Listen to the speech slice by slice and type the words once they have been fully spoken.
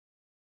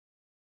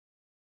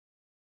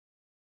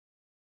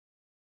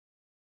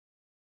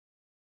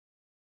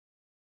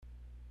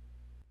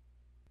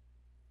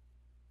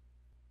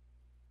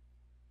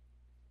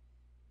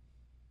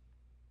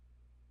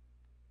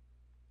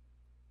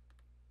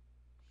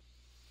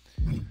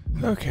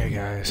Okay,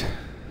 guys.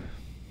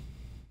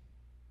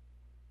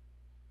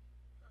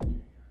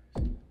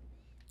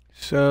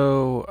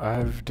 So,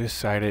 I've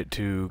decided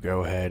to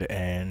go ahead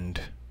and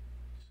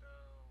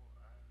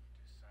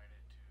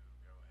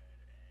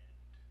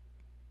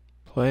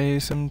play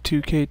some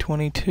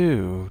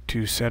 2K22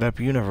 to set up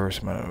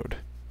universe mode.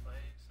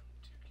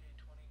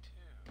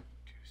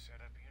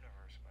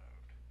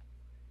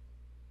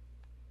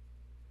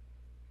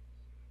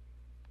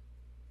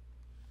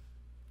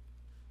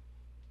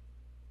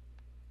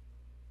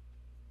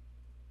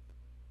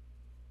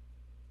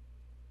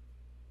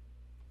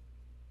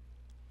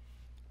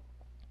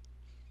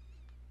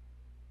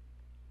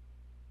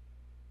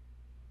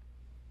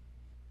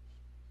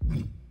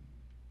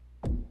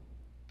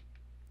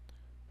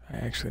 I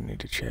actually need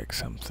to check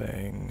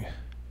something.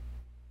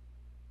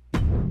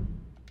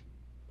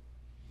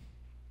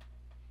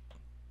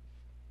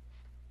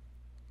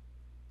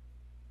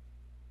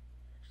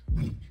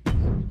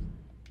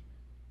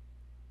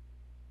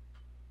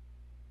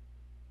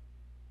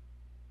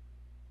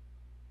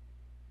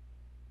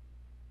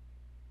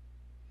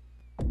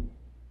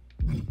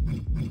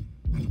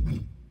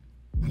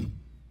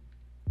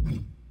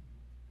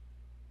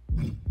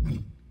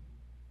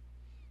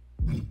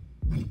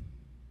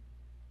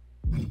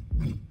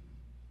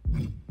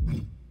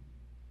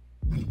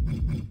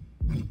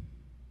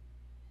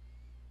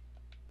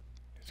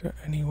 Is there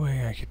any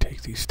way I could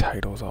take these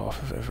titles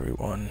off of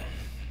everyone?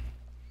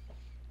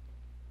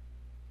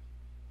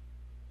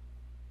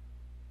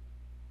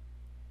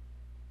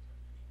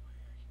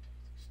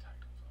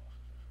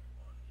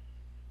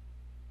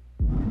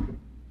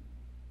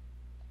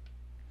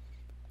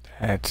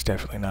 That's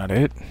definitely not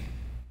it.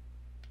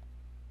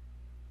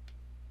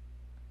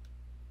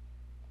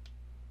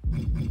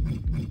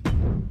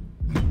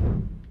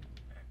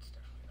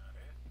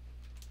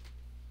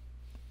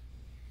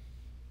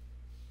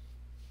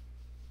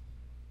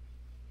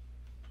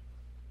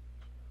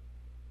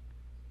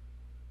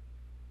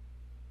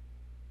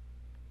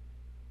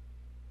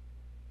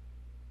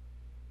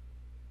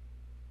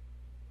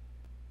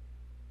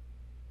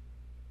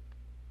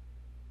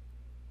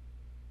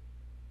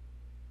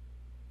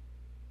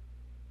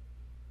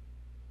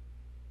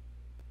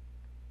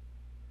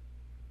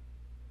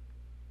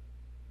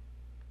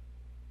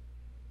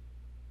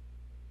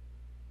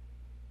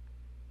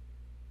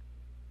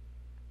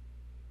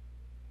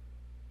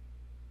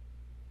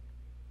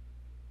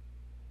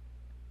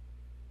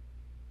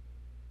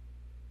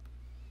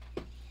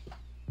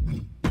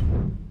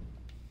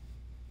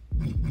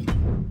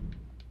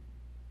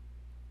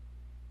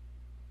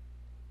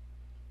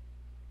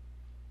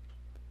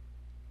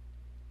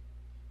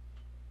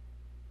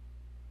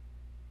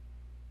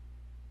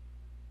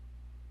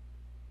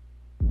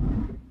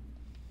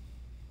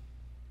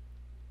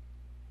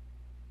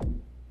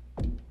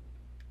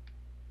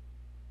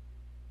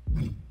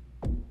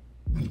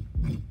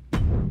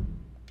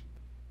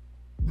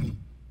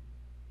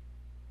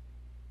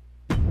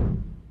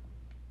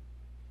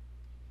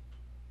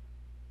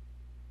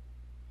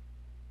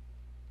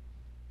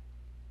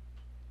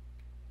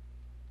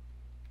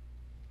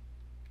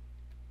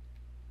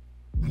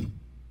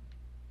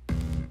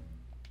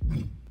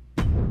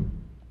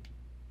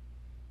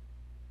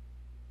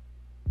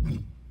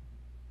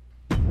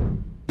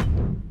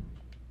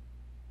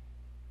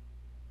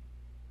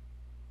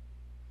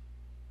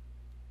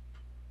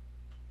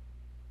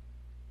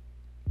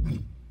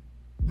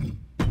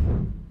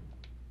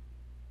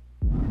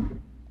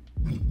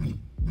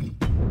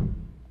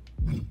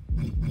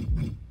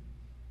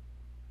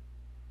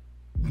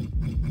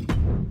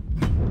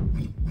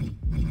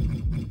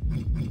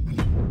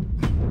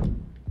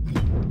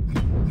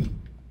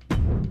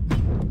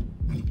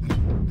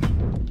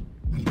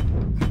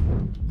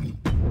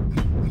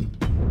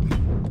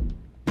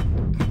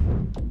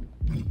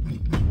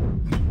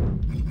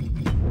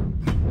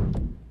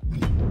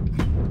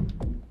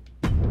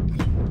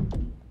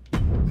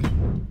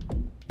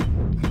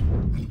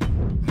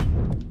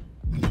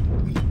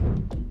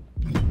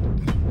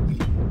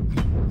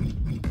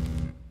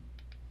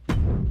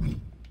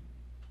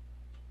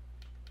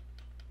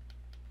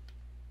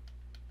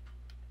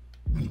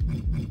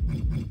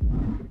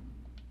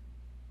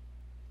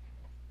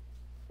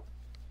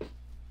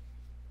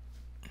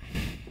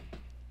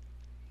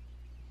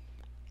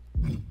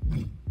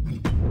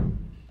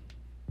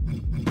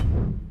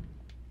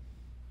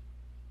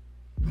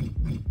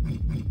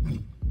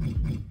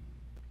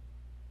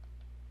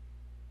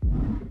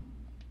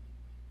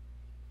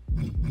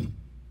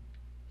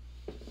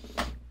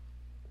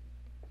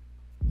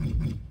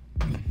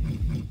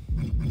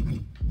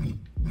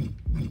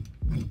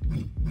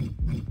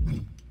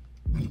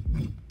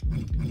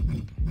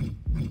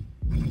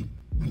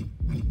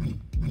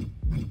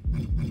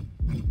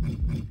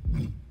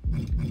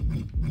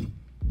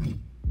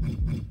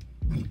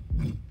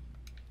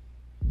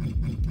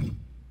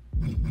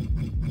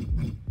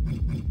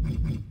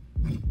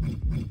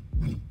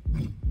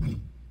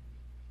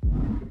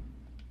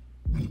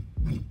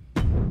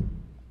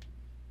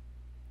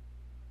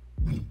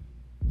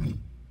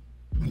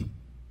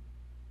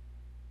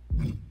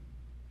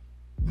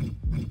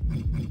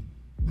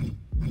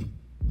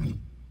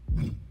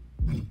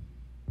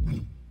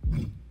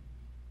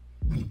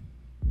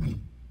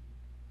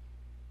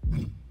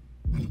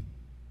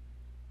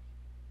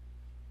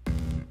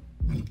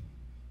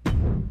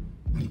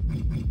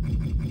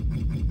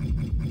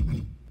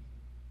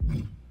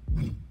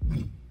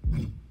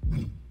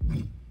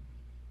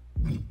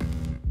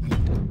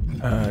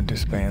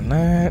 Disband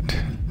that.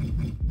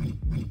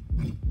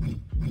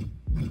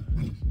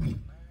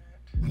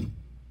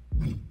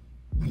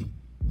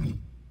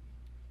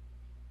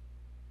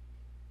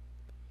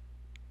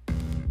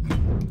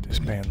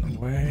 Disband the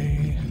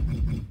way.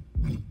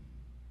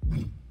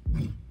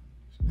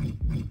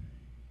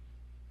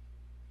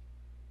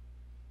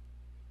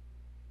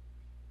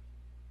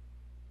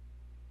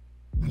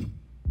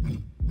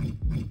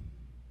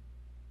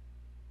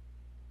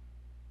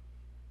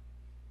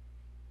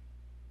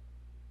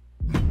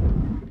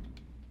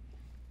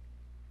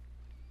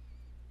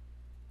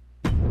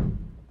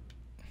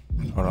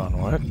 Hold on,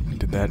 what?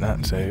 Did that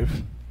not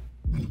save?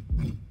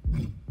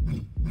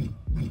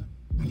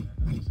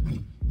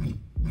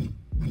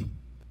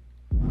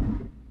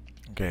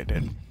 Okay, it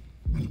did.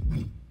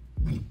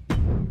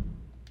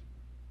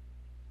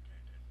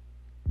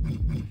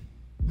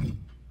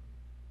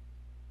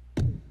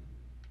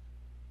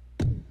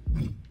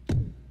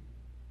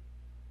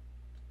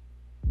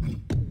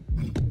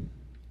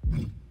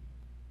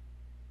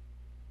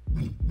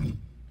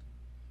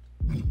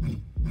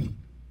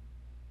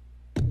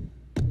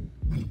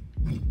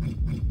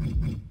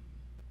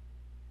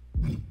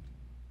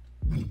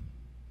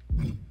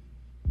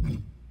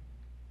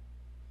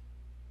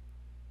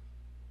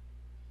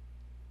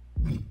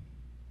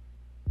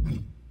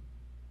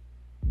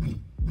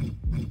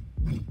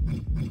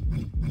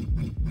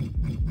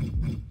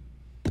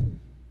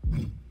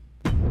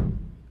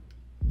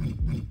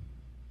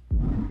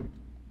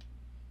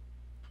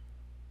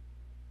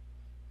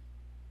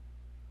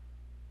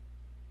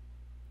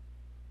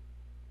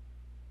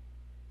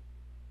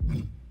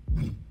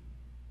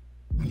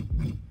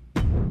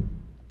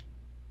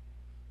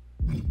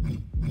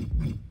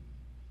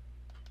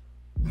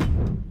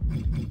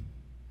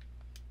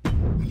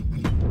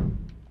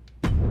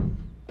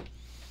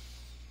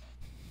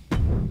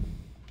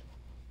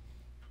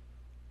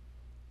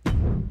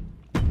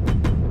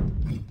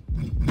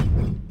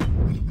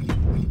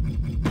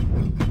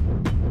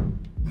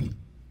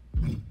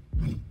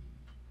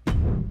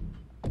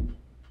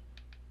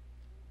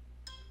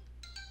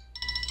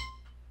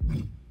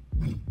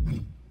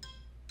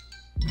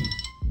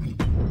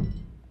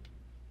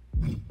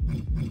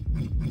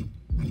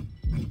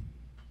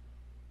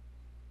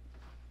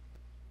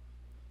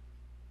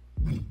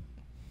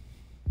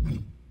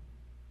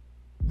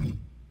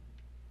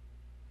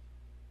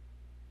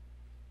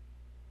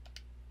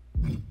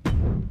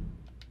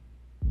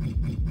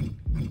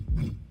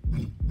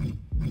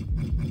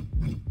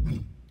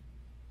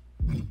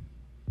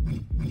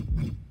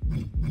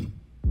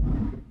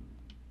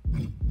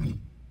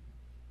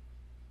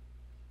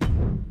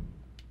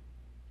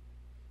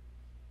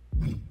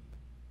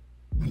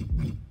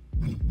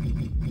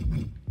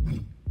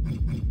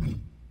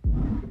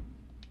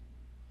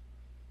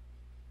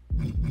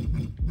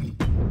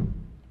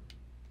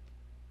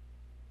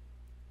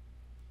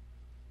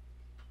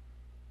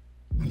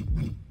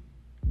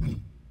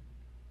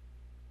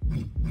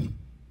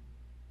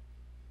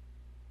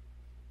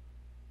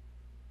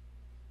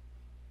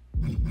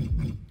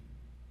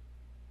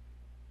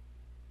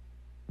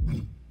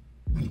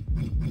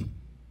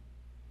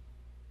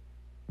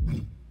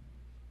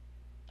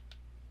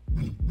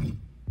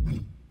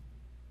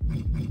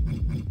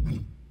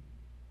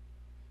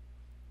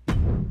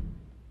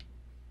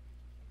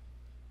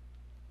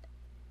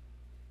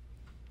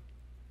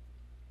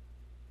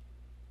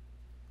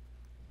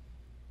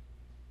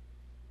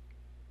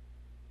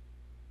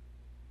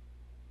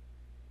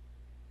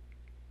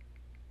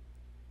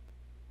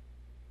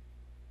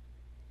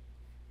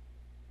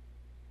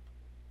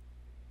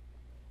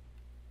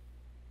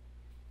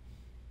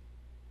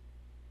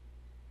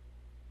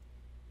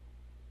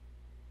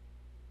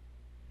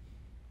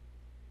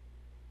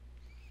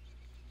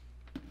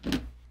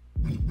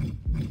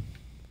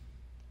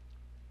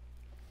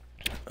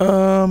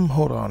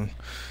 Hold on.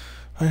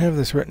 I have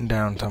this written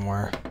down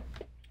somewhere.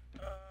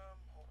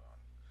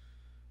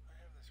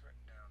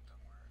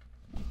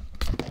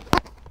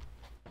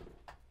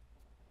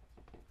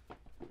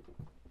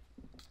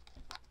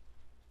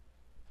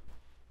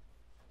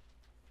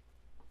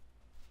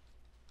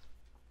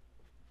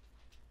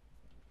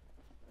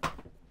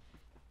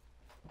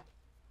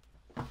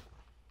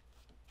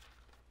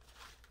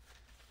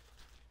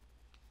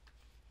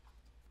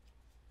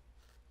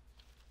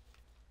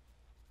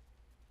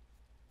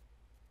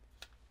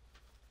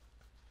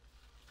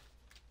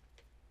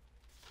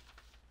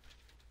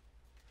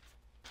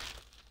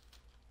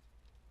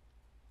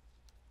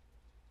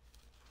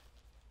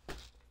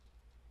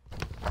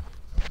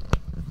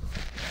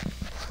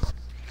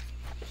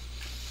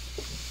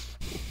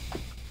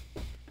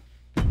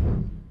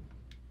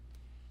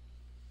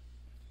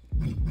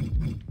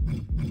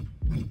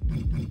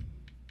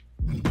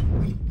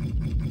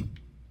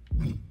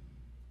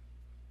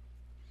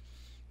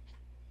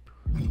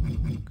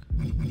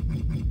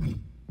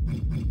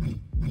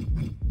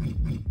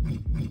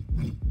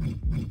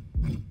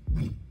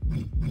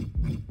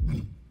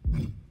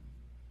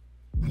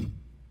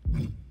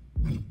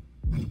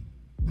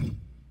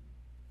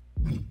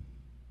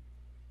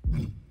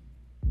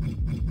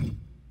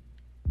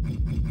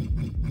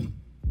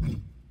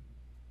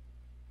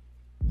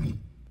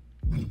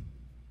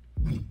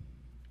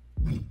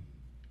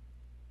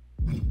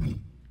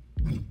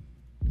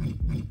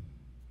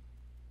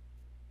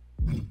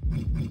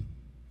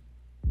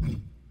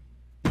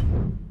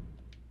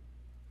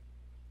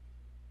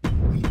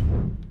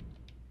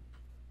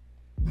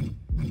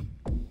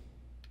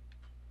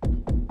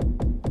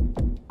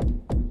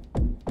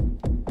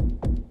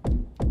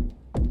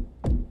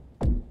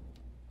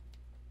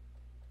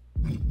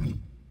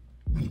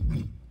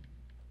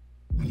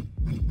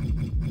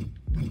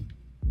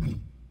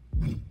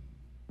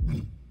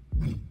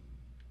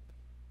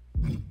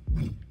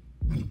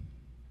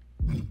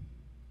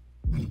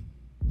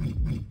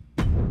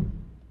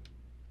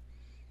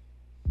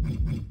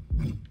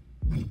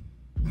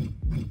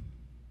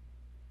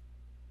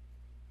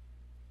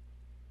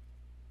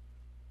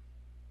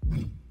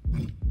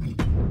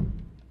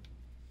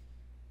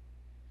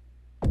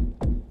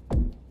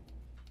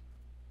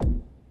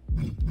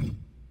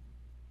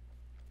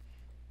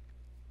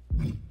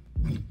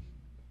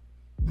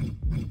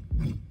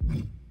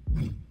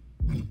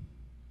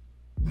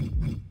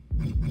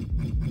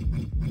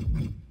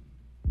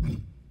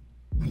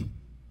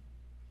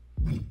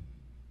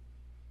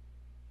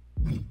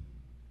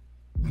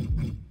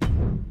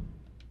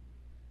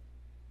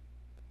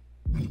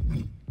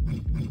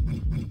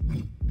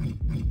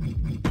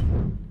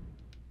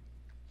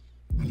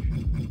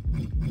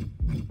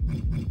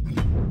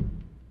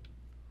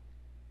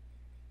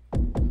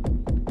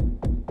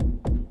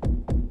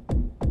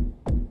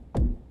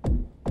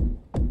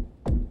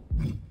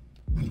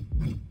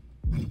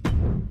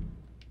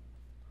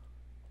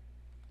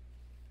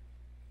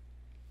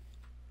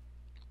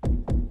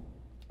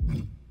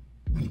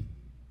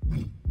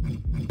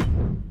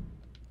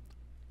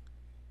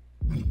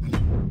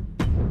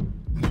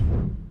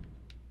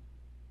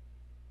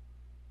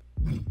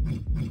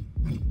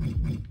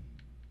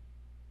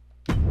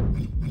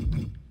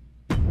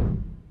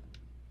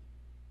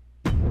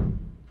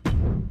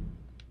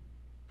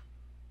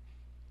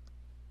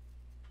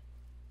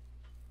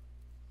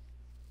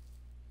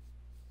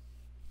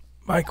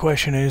 My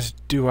question is,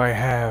 do I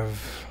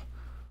have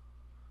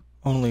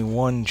only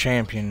one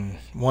champion,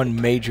 one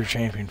major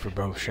champion for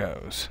both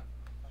shows?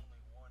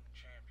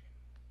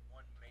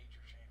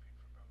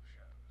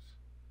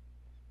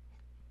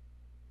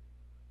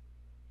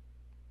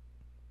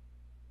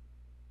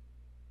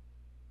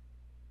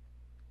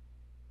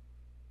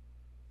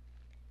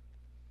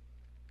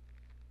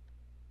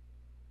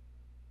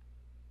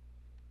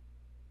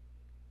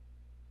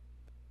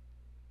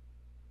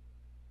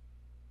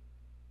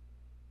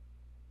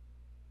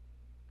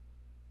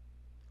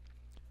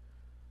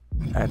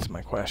 That's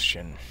my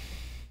question.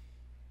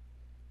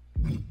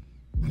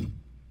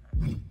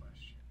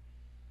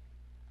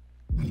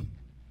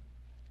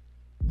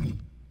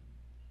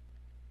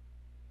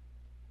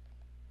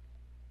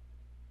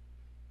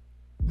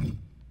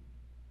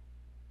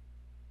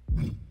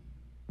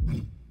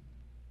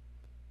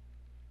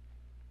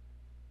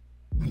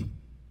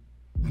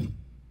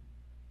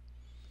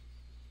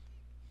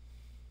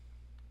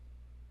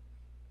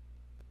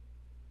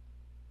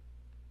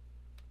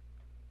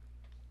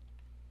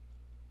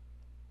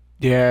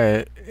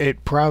 Yeah,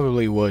 it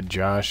probably would,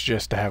 Josh,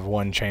 just to have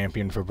one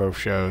champion for both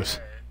shows.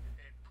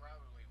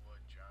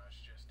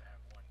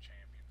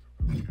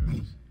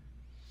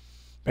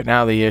 But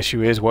now the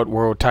issue is, what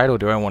world title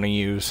do I want to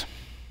use?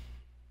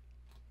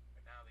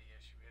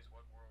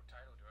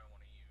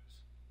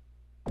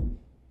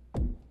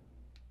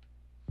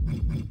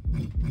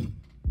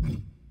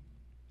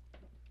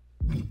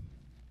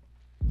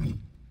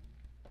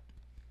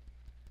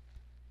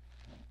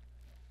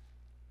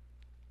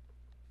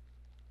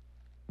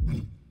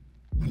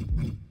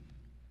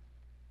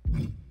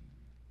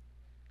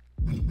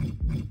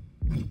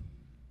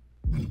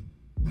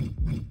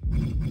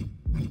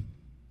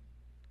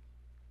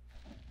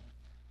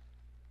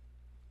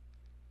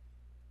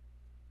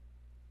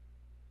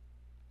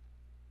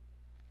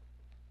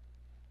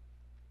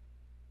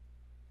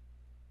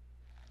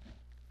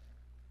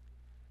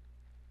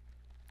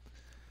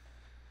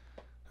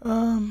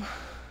 Um,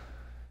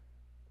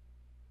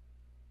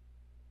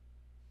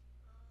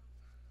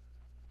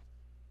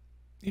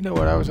 you know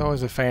what? I was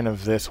always a fan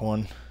of this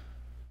one.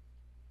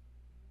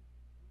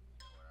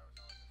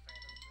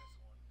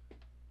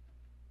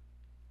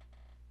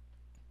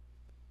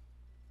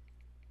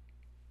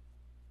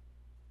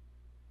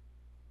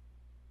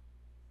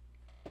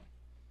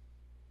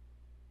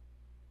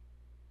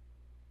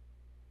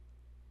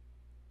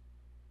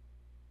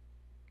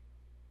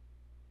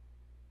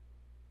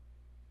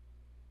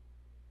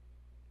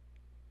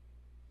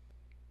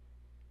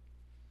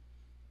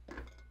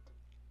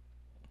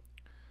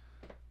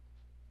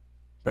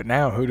 But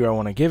now, who do I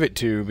want to give it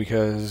to?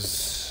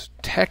 Because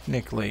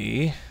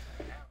technically,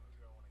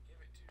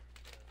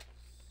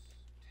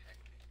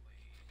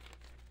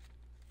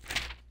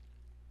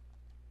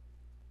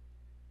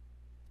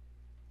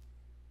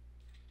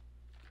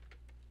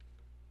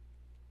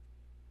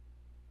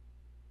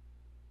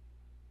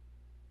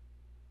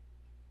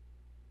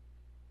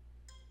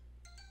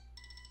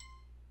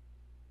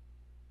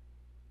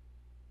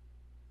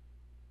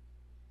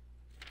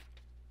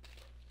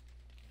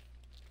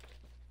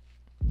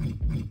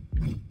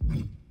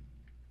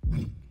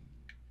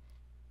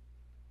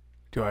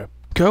 do I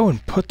go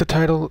and put the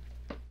title?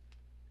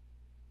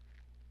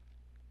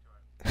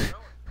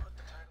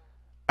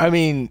 I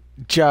mean,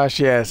 Josh,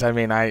 yes. I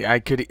mean, I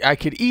could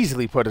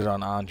easily put it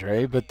on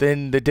Andre, but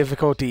then the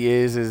difficulty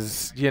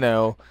is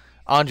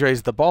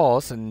Andre's the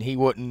boss, and he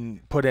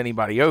wouldn't put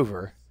anybody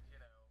over.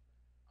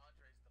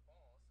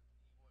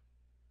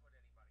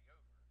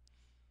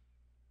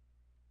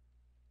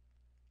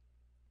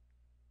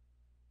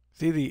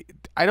 See,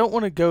 I don't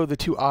want to go the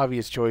two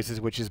obvious choices,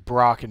 which is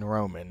Brock and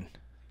Roman,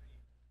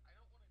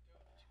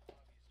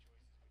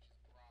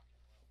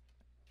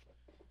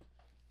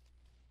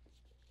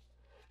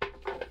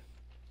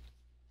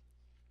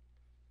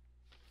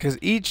 because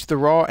each the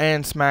Raw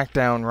and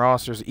SmackDown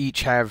rosters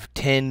each have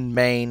 10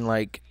 main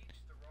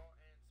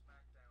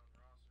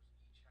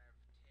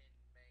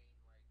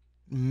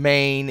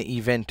main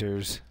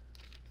eventers.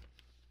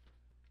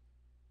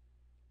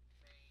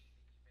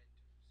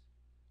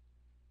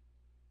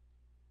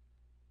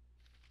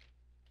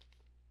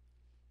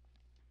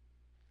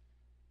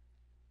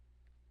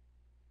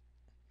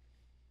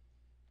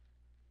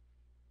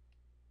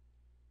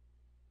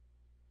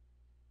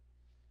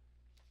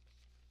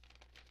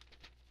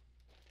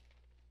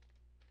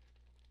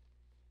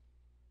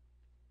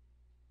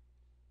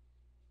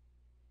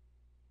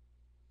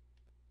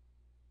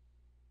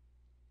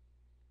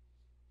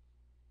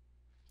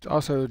 It's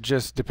also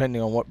just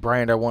depending on what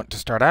brand I want to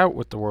start out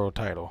with the world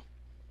title.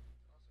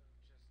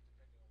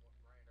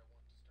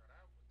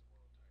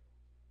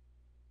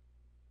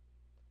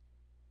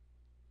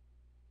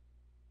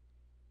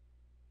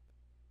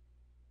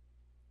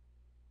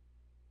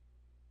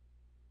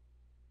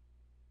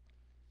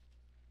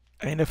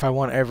 And if I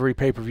want every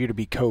pay per view to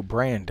be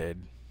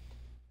co-branded.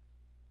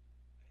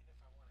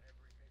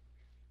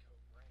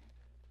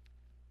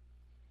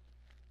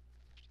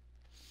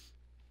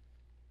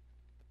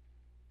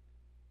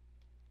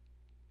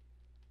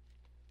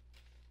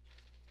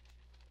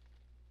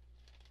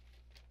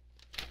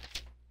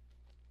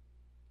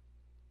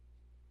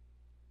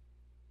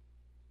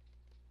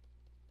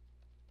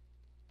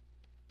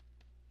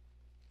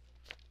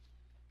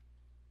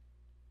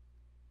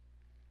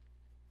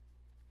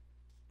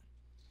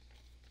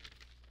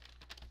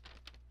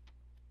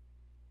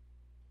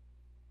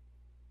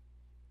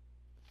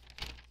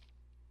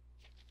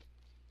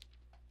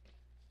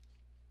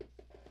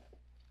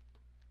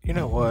 You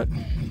know what?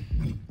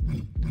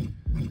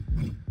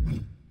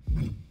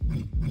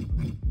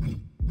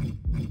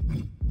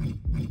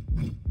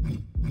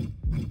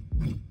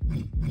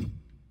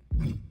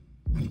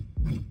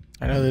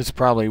 I know this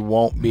probably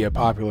won't be a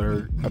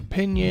popular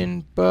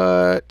opinion,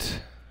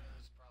 but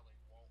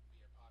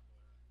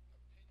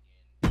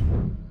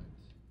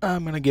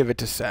I'm going to give it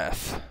to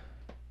Seth.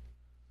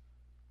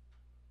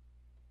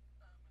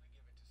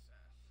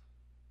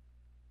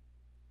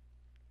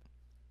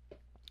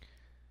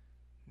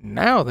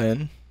 Now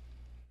then,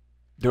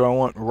 do I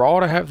want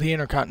Raw to have the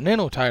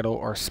Intercontinental title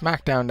or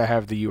SmackDown to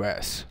have the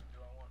US?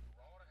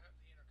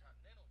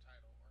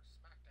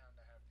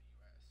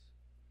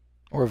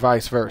 Or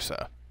vice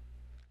versa?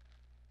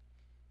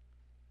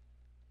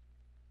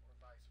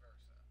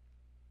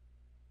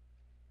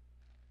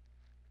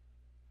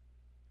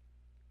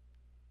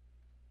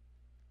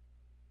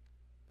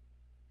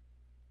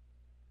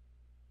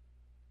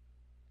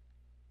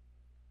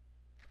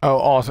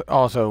 Oh,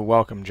 also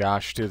welcome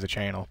Josh to the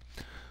channel.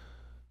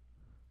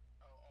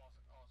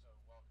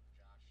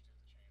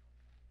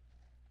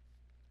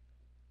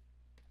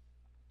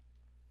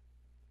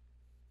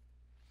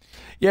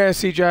 Yeah,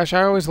 see, Josh,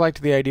 I always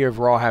liked the idea of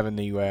Raw having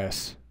the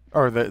US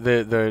or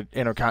the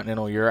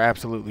Intercontinental. You're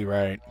absolutely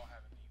right.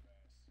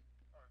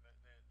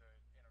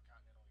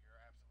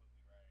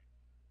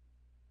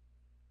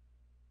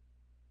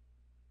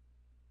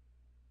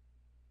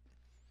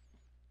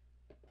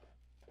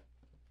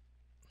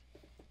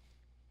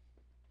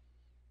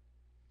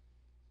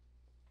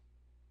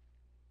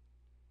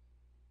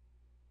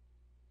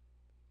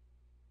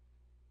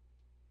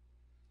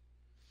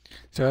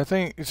 So I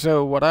think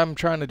what I'm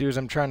trying to do is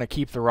I'm trying to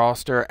keep the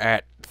roster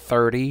at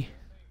 30.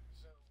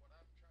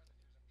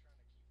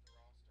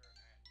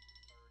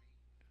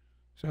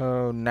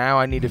 So now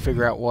I need to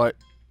figure out what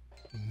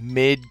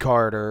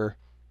mid-Carter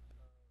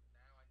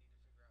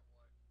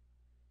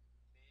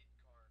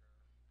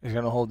is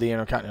going to hold the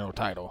Intercontinental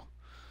title.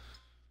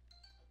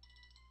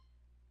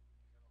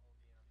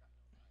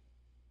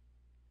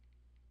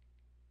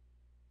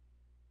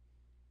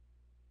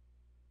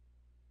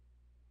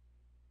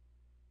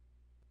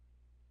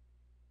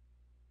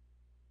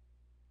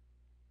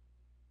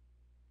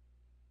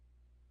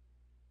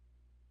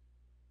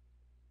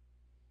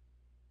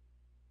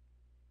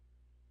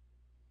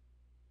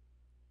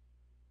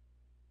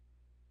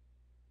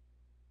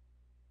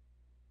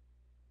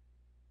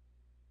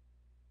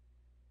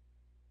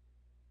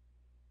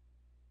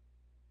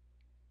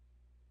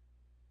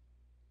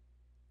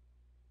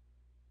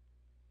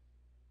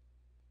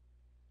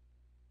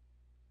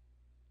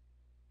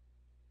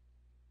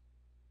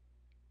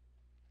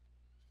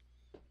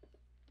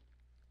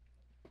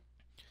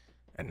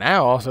 And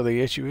now also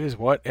the issue is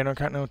what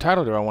Intercontinental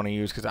title do I want to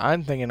use? Because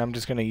I'm thinking I'm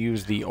just going to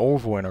use the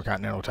Oval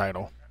Intercontinental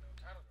title.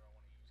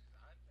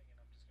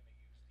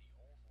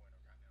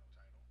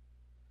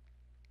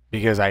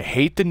 Because I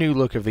hate the new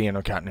look of the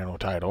Intercontinental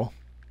title.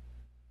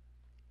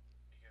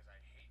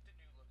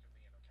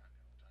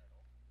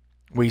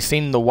 We've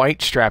seen the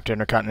white strapped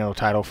Intercontinental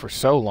title for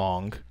so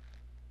long.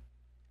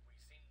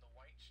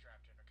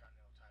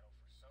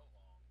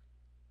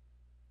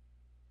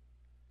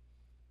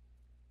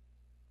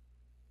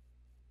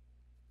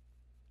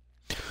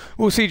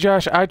 Well, see,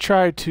 Josh, I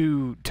try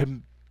to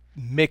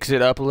mix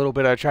it up a little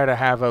bit. I try to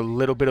have a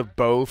little bit of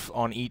both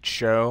on each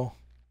show.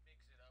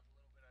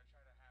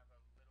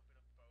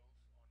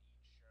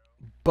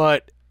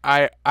 But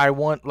I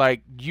want,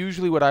 like,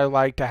 usually what I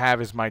like to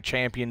have is my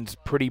champions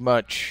pretty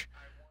much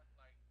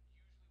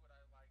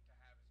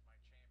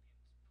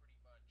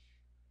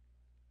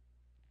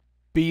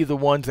be the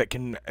ones that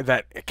can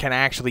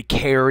actually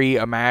carry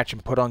a match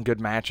and put on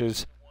good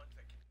matches.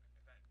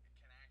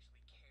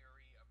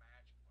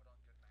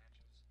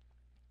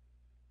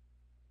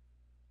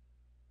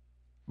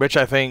 Which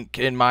I think,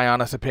 in my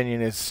honest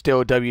opinion, is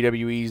still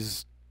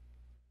WWE's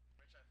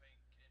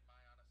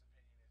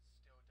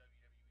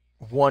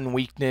one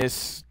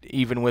weakness,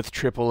 even with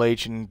Triple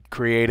H and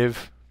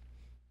creative.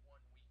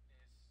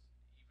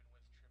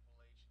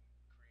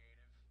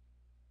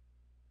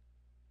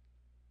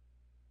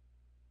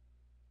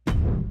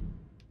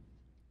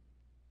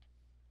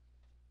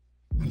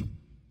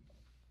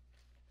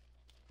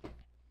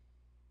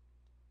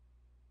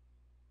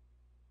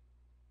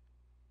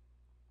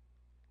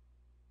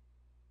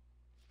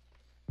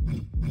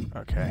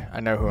 Okay, I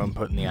know who I'm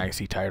putting the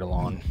IC title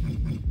on.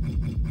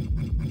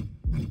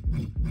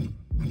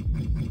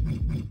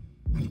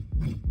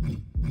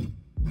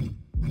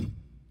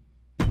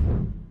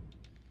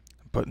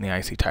 I'm putting the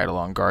IC title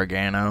on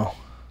Gargano.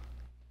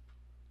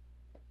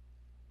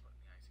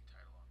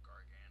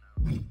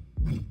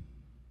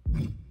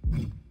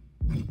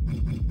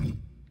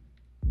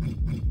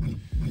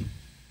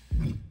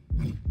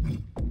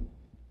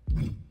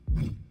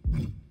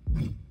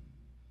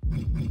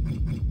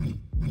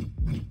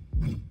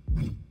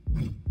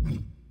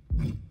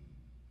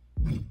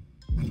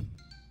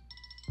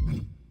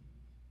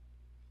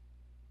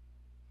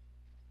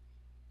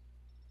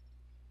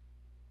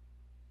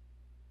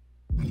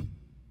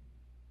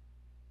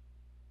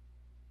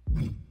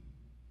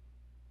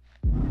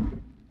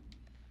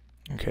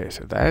 Okay,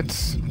 so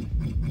that's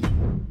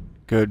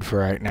good for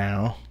right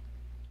now.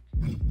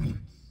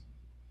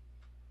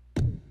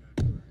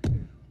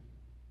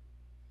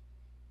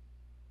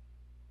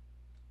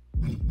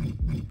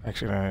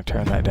 Actually, I'm going to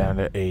turn that down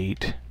to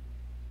 8.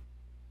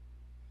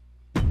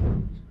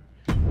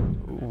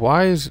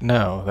 Why is...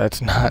 No,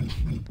 that's not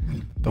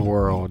the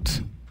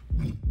world's.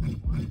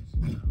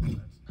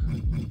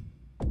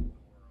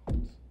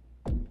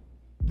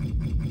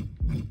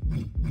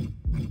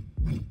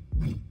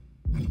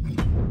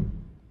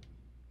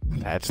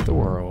 That's the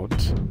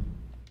world's.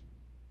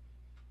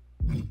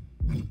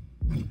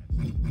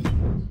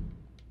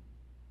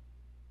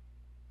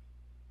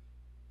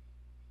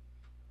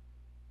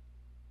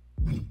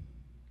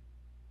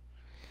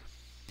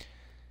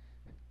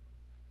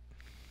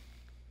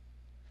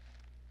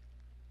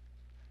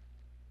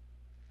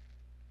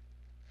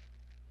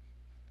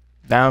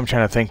 Now I'm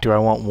trying to think, do I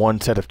want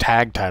one set of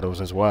tag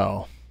titles as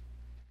well?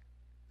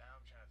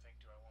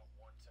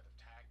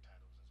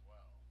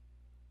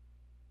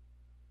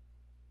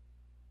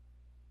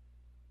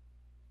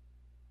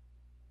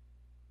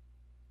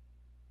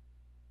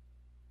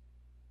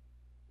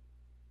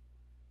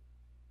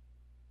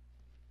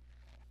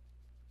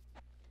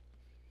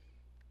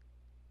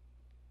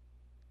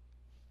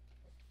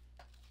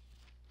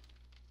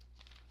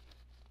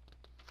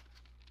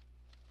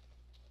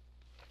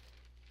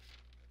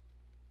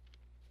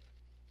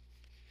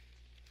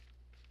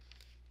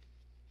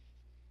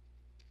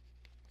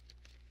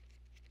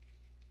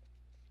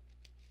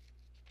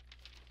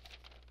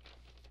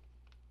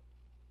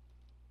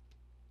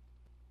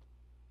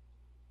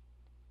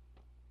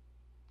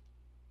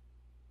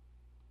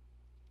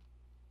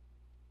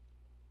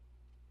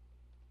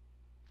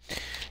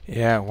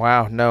 Yeah,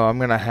 wow. No, I'm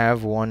going to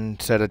have one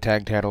set of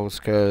tag titles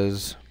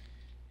because...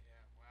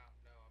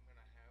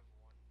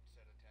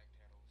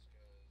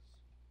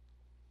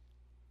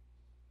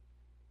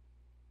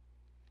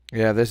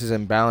 Yeah, this is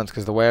imbalanced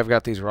because the way I've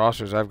got these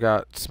rosters, I've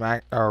got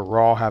Smack or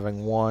Raw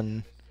having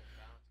 1,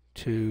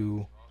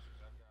 2...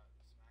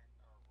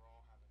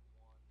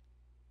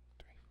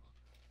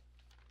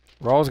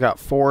 Raw's got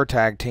 4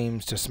 tag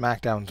teams to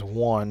SmackDown's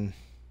 1,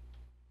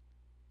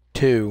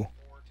 2.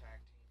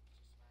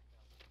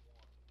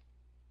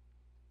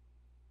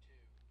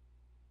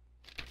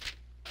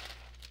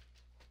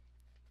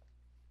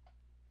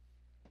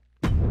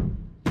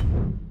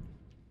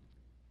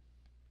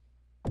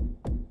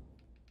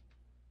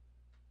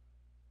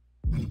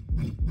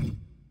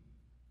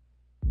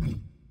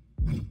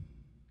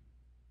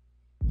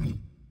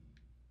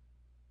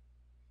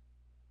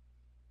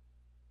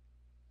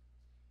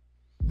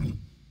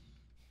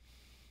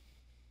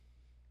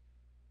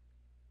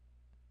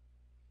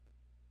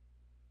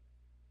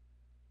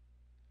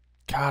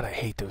 God, I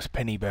hate those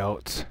penny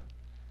belts.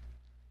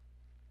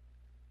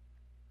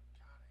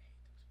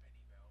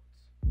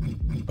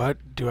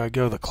 But do I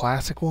go the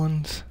classic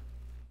ones?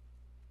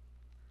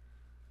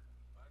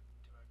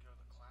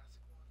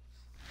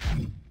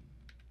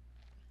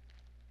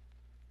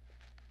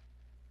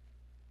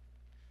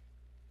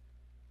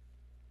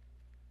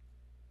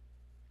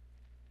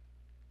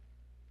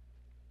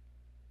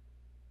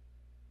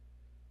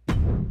 Yeah,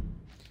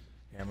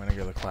 I'm gonna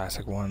go the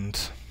classic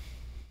ones.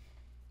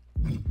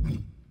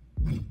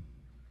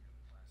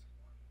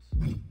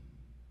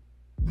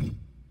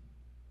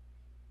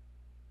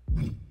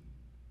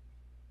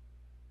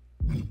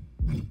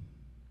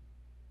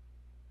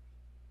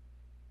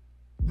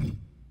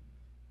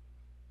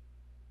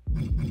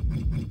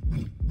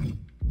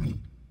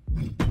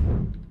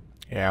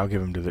 Yeah, I'll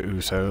give them to the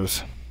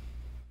Usos.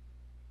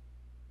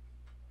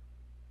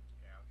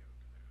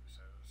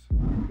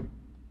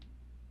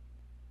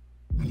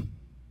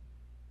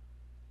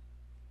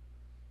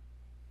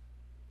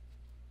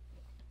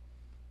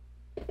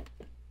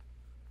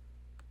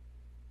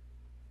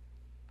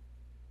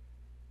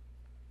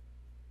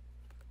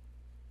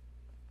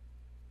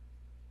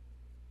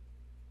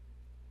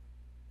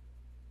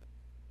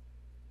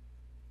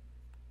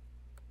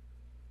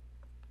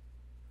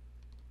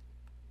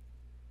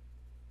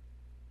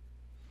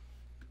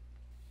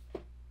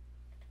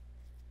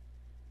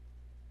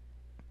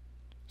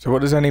 So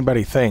what does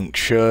anybody think?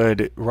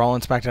 Should Raw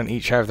and SmackDown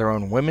each have their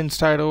own women's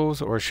titles,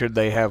 or should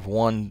they have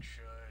one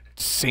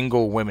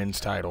single women's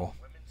title?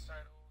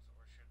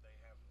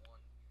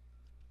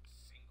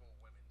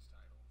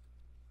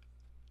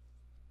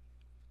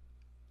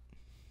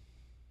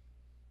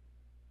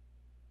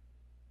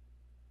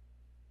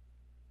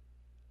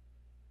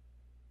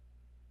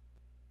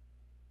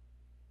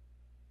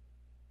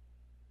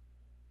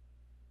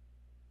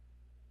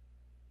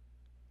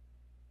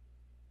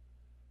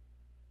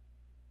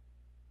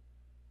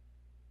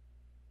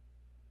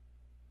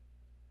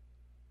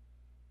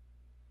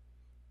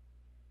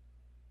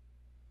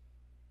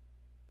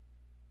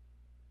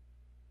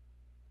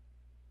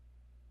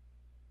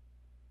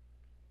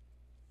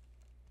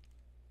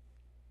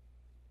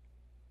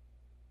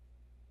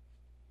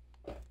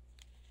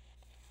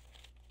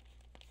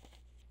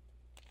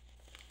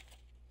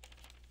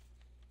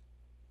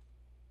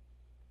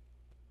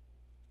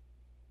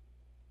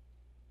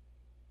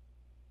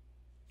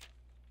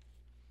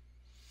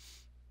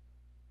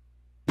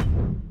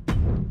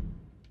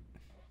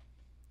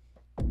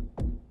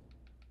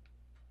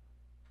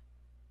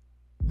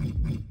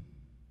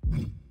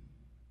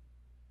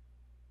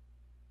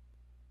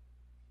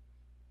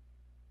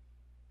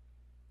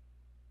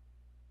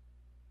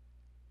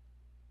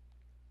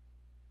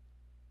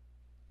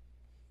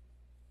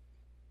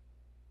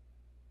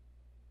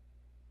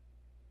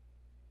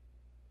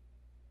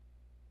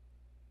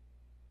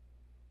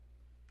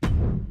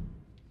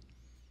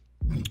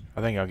 I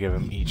think I'll give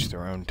them each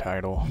their own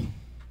title.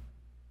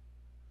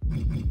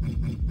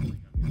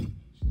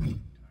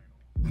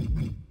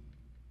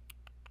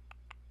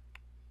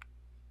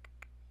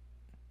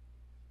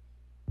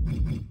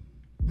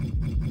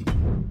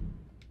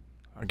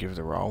 I'll give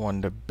the Raw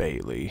one to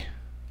Bailey.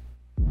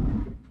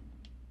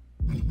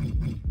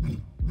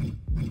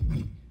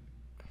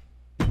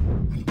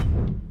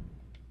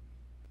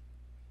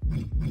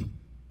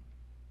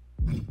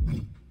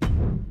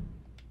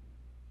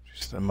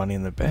 Just the Money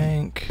in the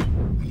Bank.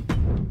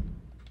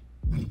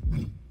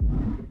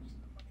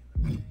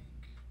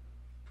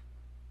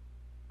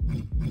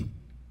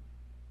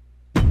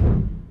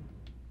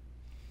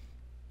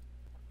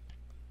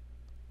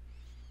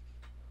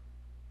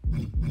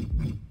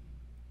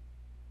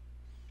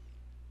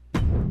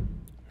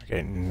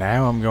 Okay,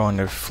 now I'm going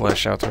to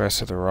flesh out the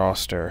rest of the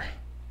roster.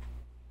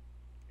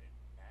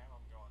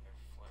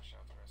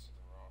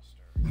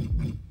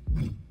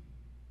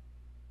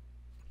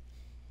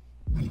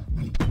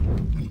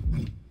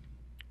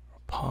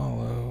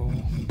 Apollo,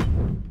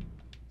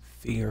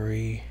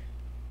 Theory.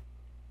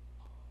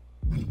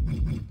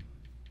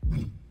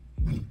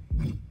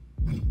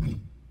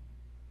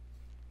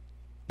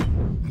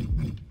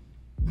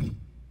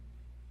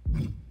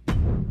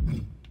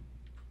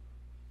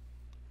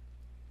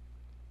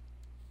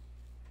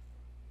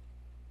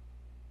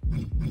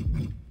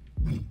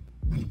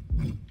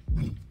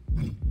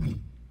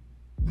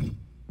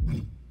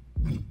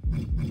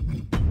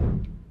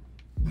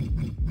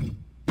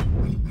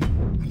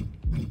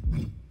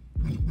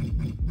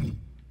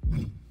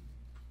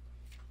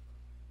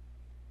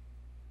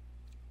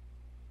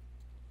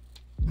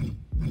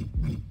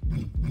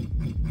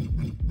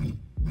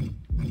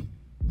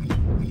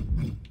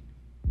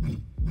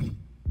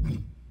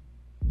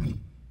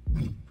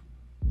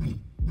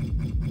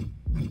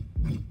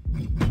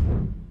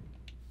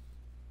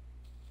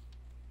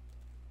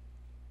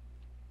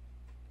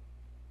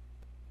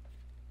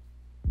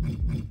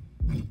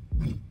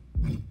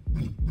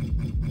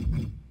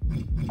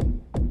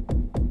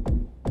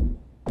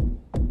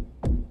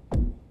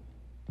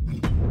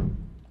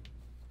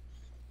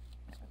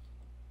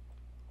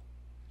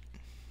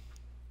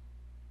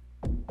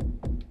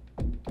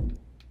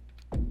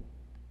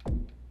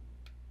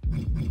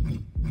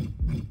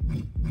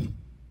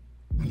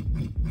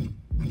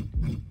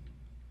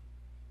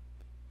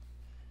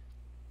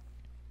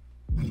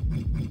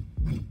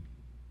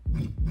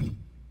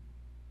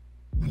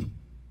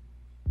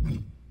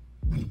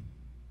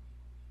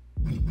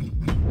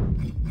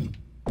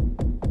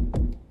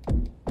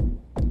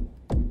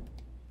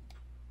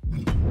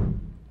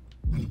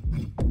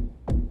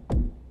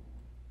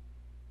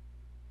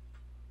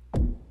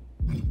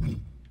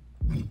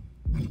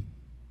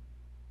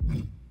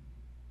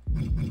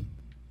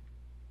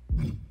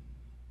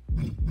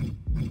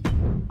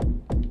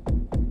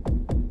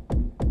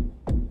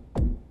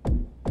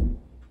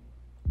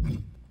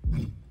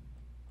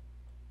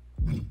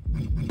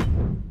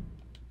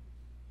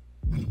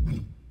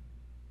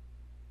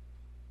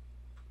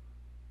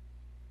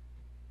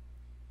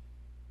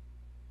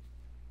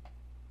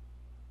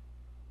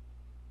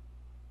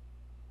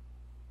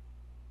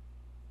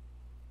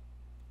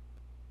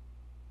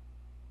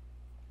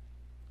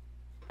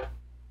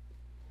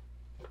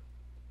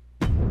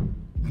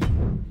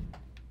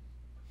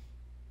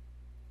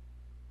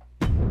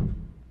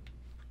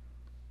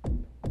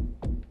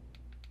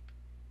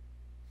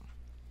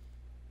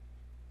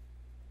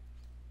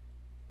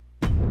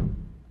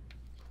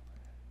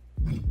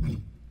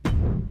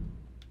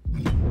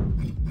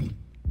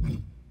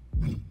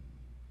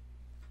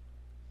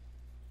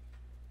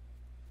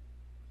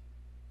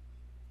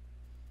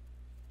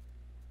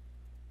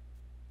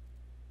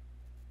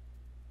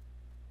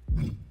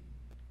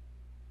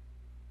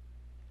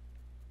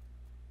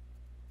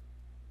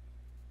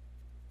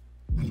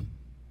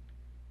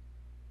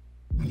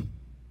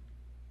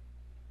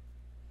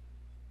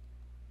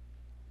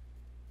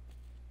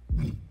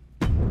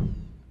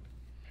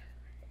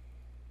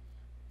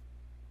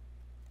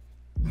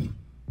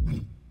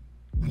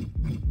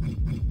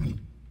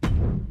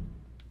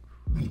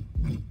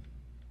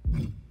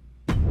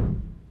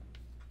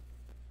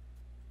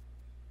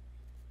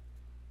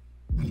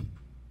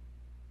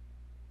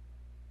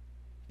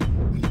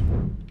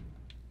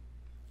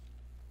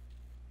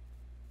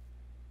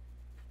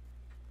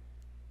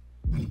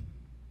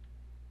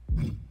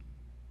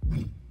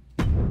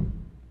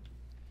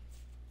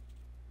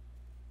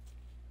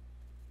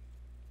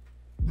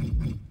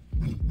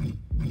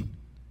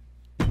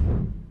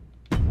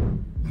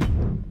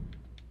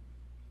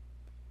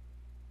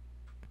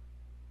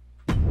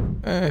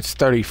 It's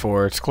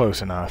 34. It's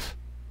close enough.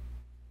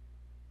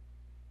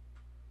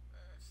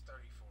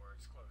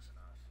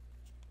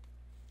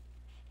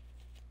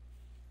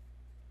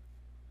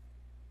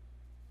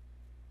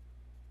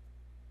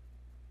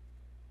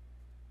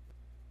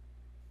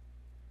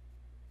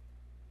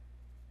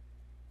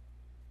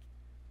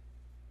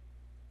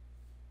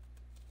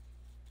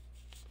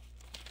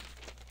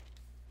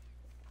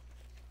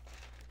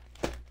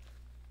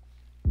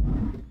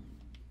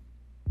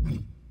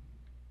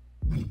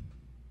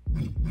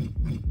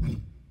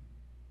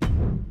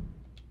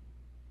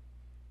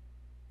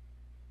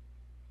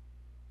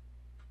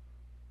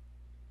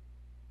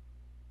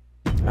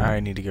 I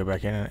need to go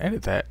back in and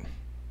edit that.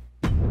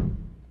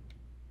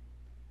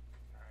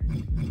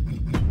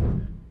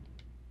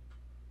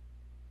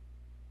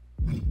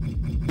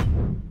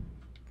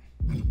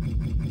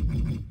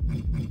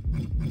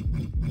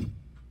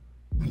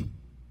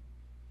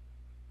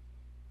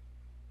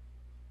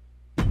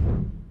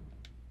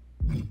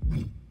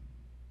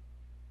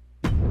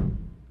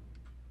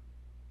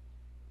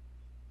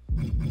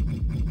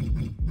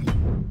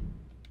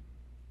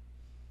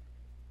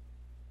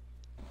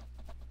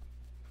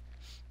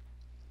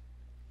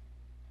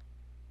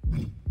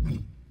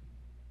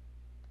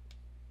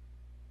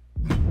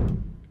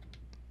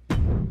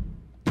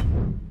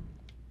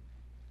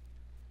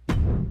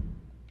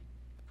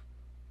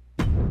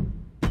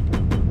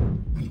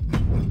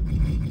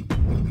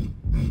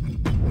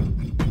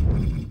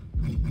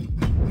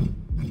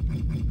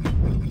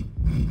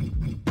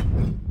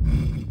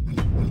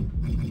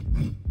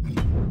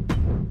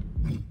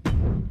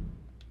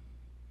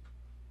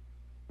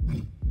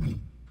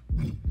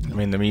 I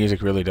mean, the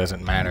music really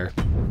doesn't matter.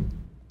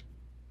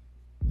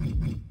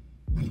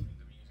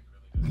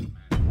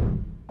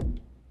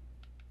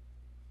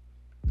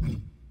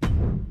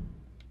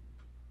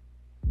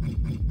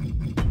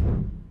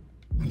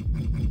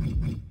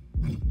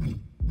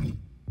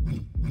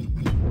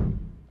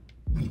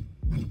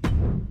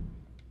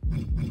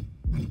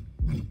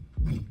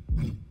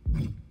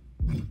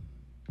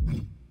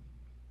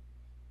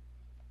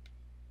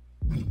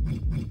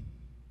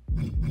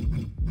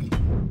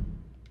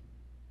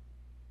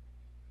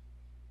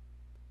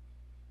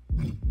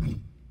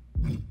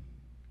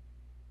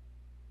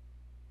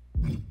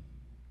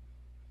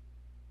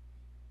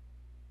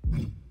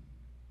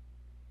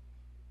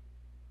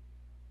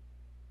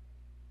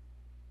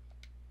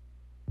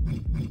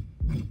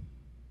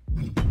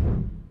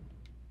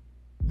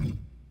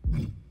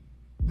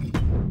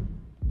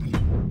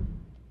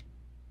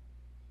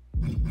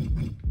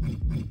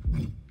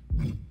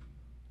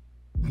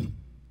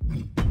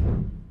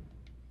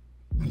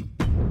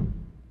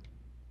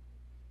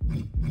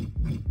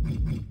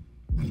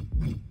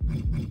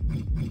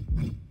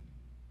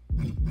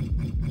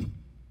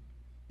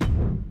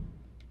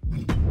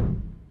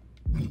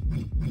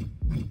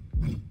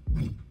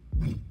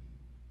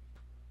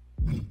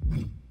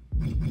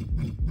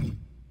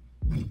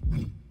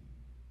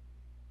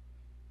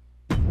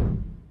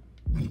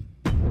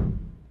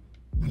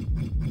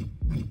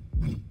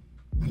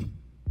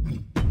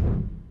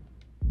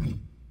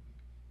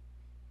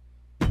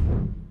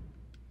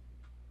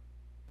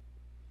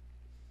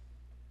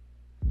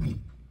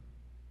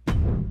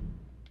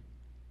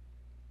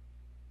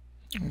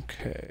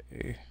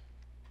 Okay.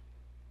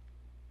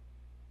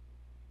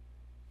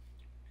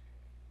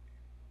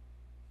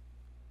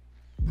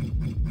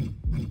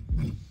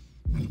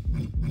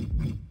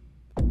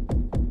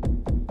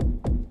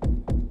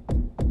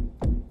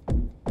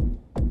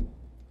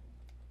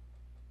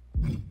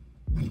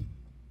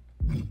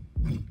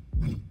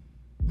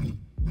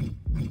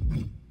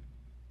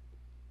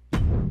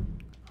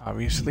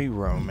 Obviously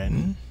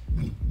Roman.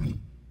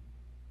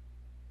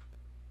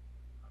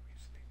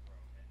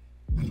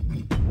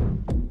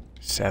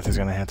 Seth is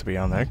going to have to be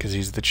on there because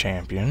he's the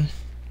champion.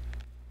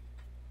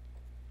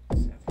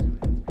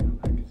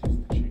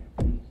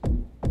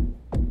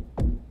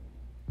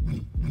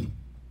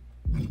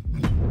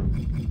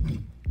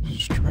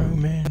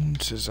 Strowman,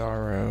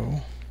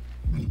 Cesaro.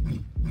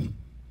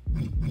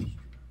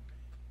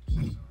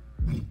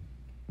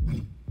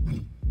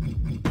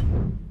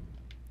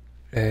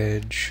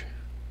 Edge.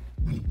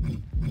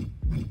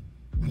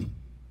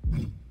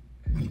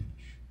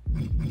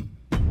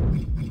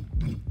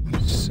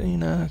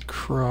 Cena,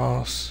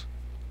 Cross.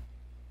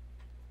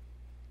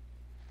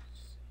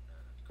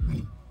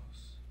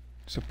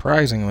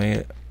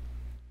 Surprisingly,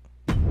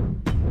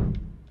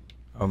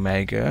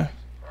 Omega.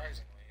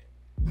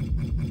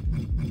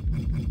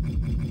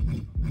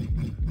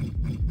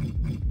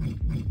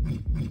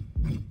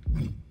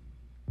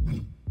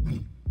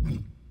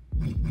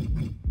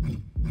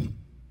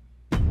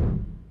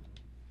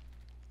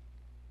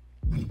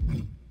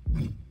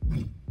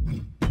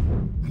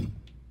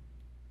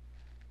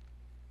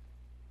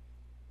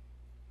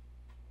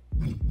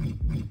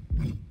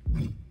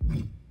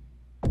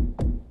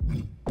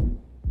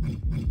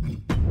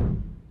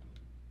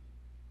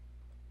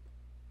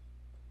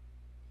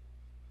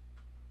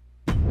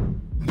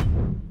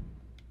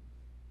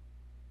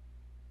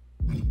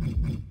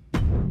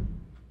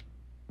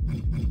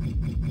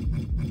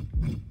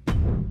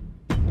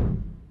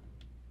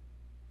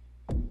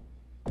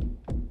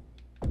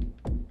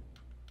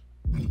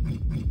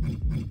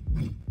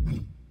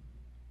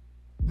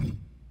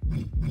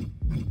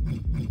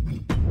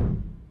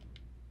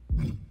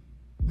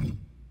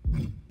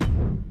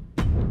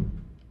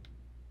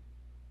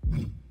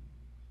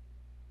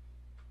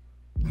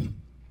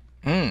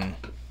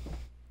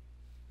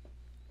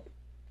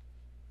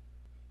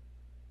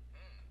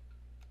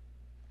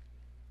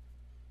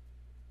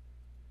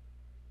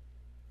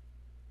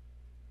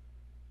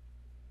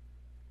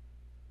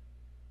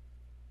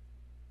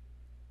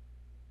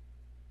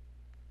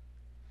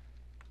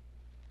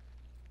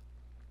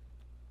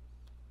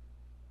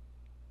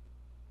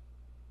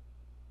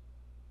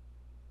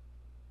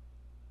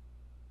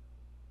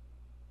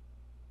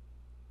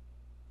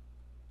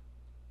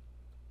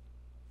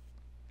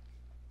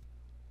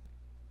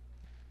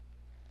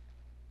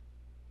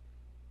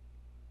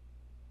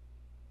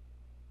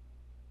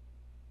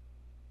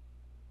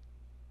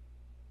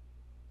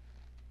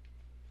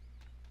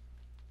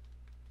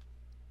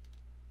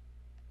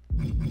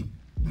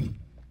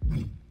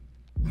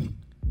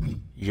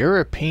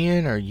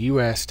 European or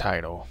U.S.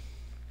 title?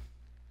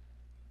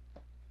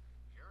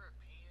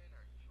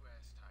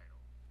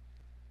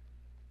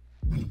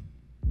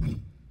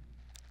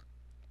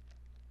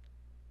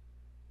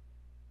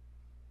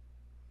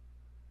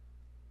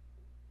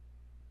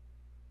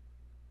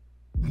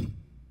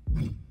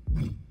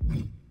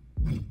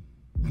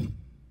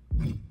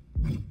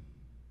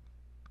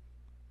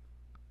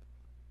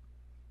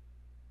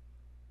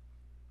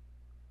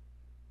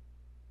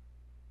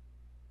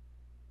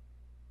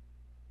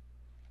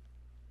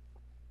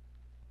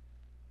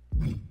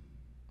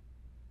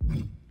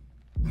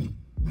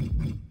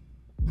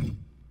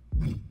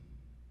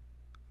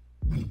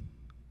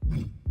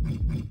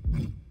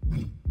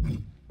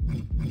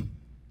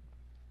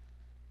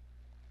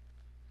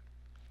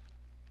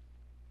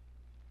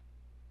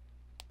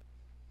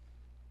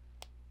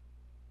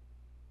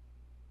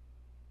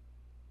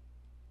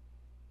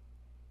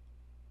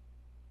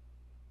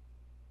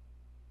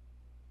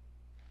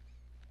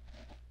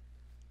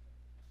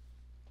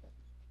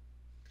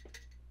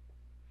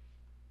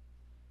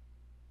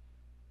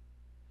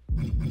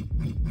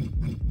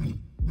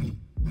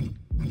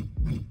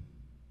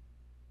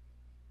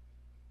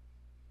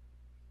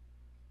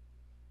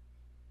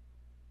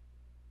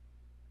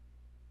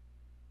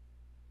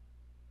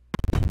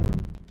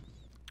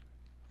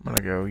 I'm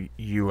gonna go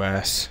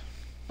U.S.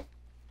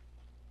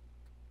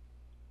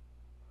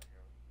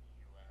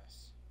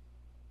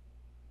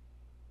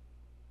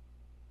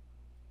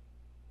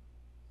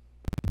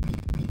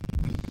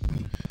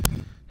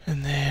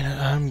 And then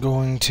I'm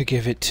going to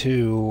give it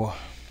to...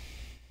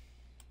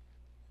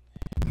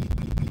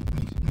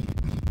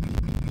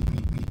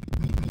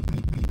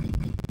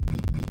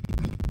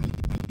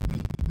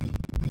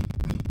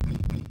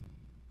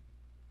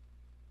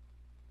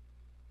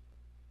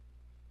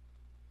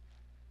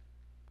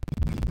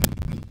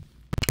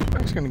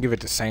 I'm just gonna give it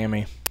to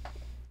Sammy.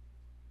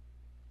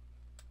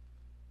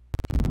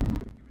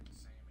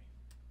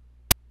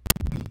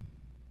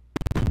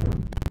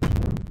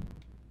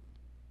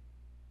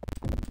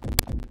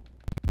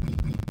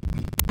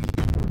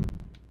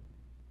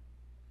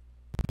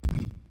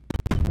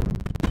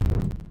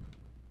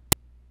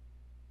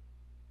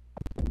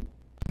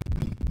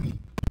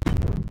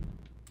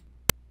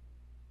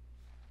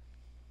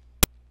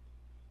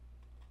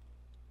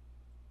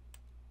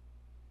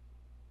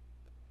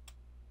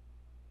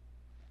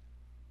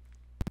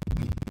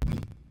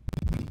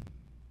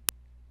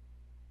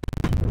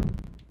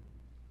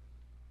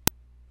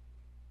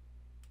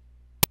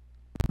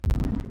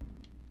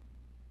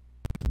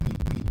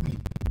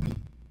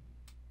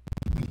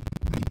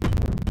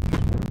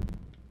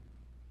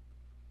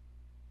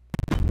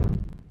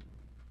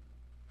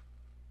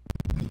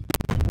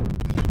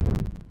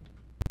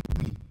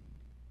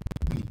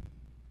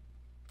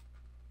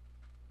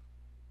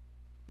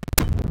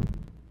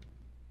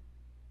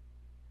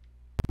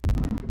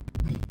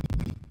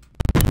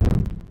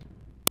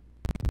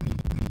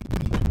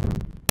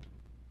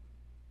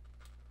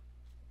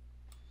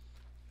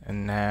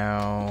 And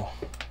now...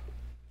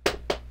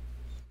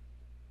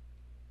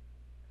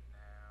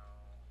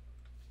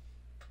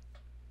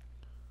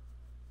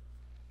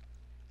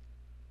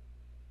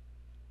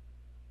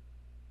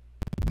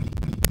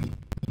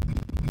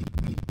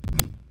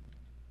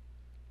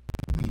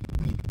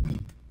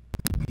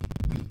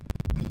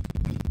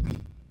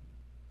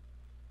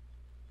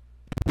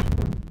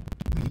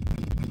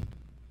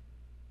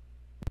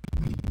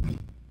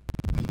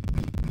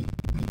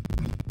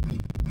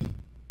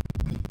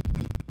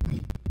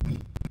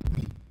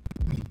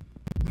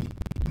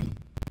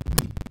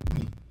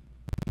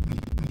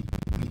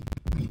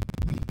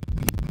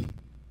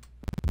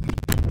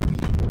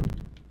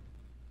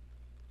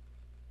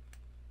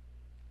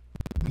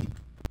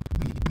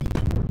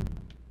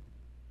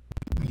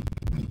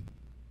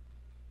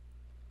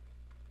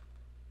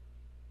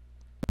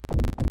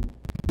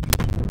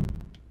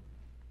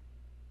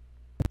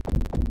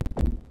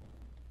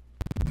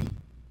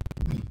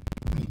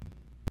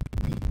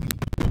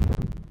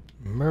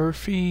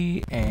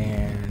 Murphy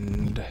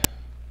and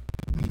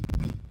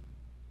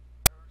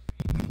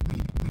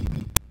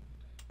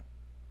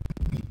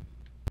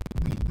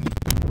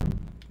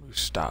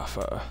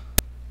Mustafa.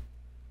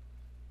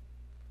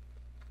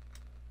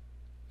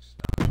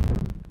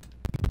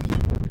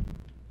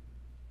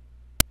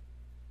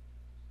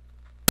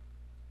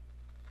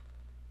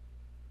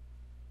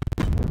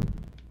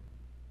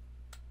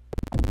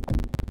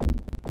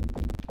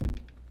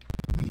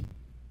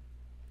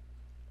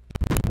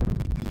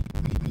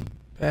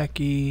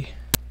 Becky.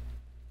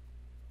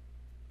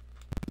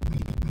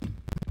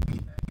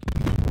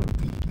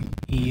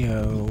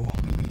 Io.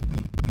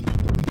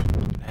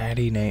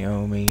 Addie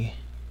Naomi.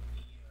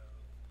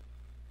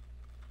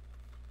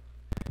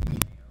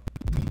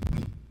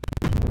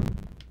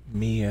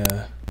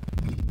 Mia.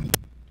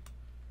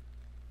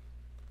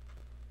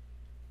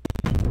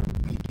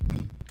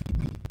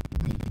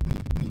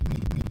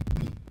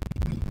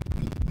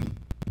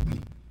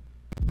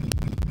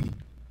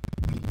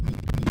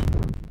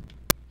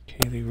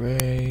 Kaylee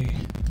Ray.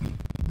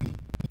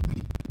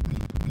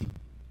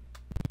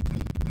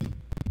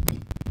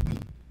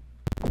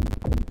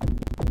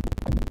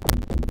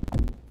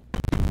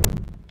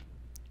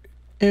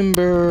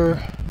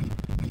 Ember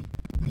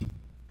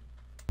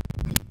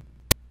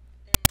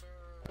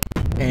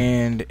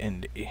and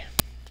Indy.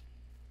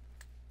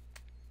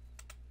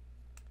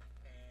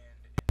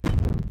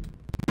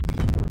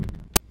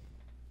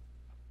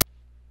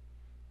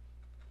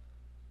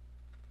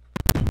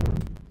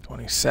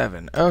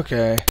 $27.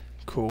 Okay,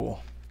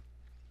 cool.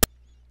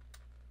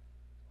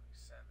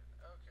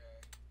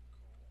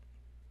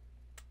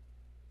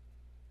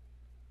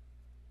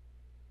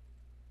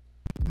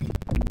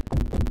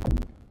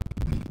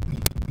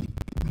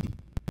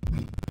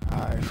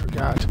 I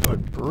forgot to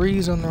put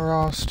Breeze on the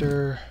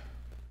roster.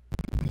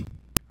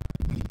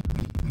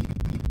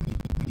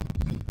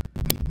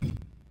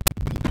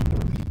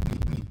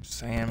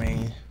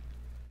 Sammy.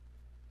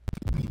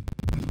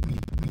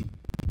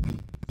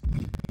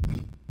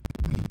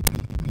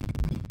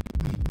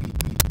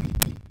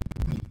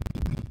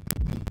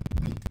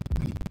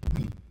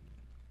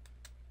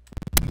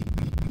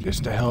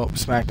 Just to help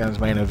SmackDown's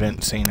main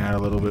event scene out a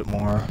little bit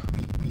more.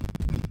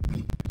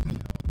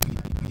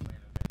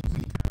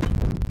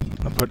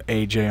 I'll put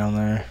AJ on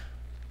there.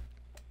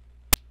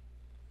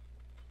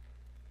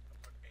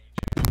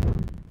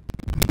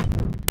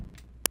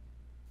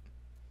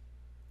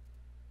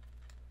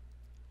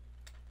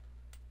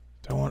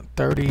 I want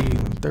 30,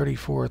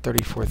 34,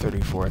 34,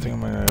 34. I think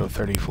I'm going to go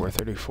 34,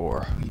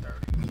 34.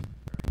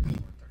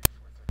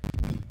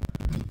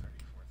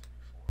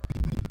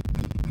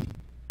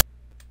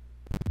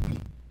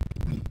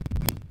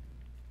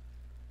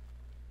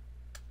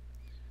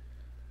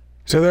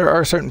 So there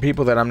are certain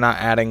people that I'm not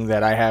adding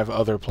that I have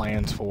other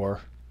plans for.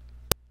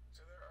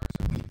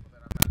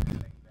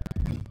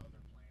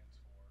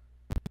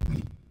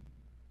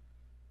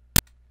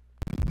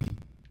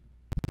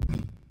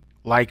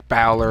 Like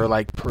Balor,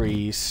 like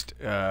Priest,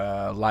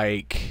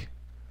 like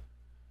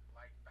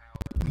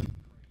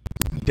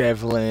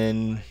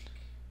Devlin.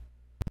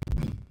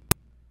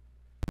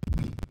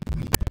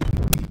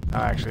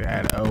 I'll actually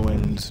add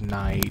Owens,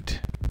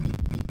 Knight.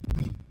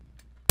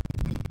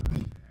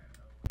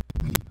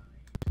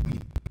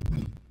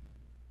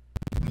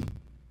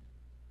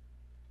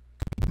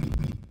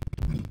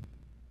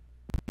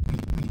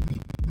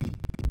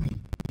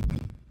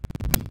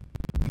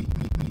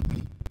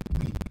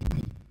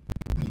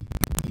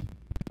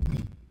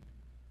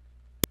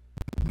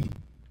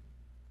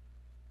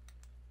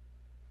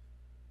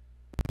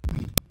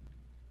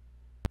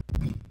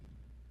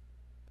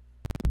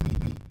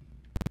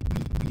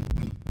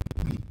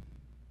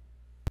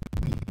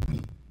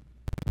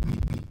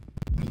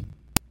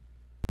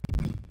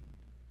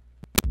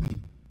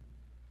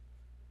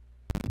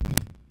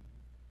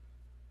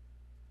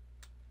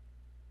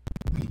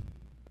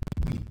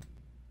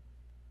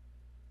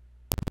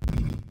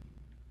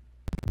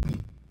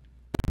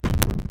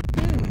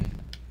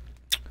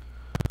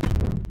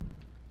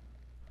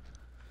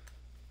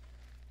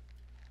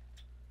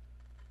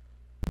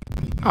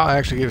 I'll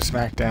actually give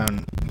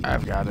SmackDown,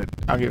 I've got it,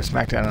 I'll give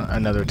SmackDown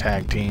another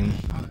tag team.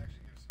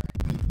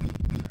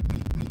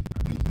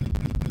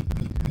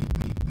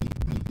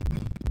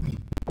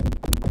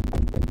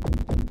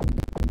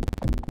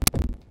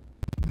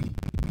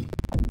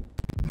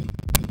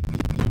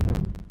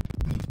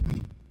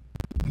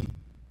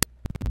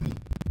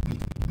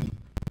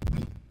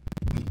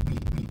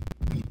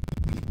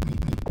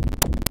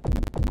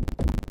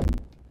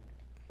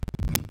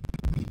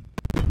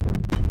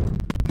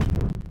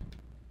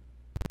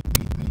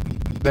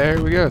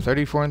 There we go,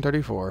 34 and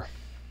 34.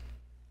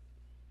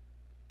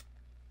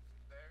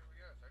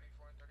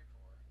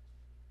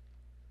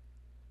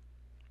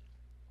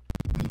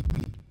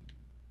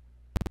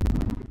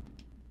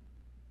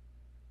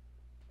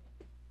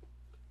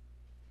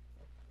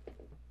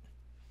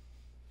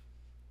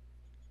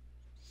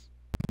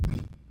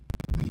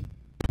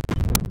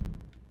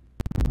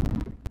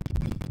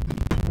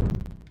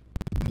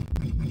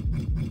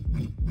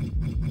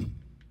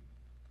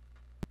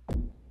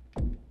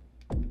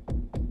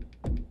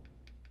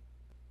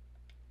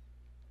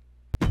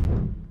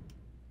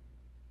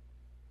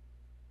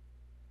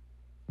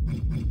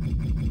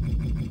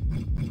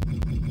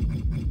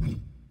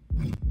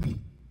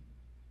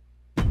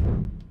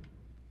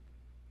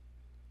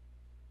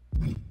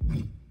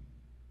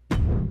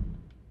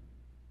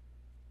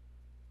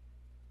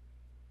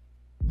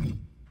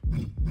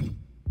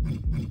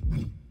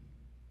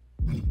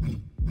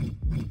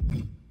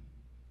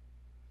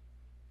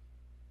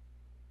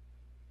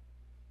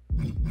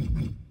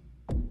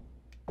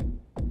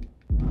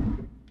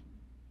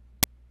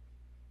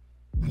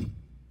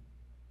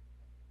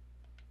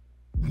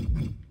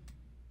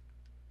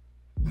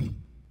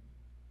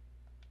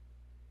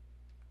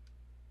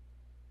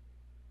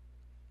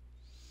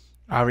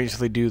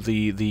 Obviously do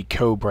the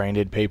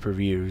co-branded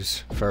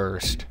pay-per-views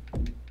first.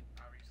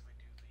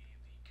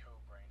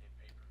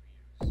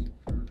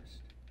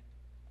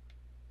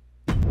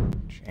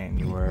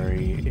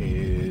 January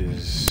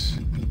is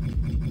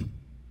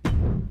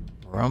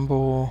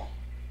Rumble.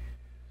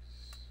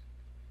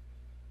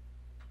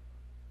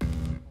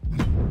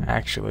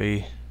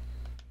 Actually,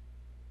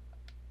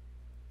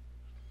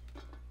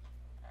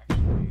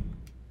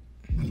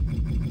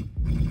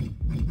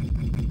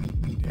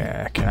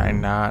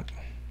 not?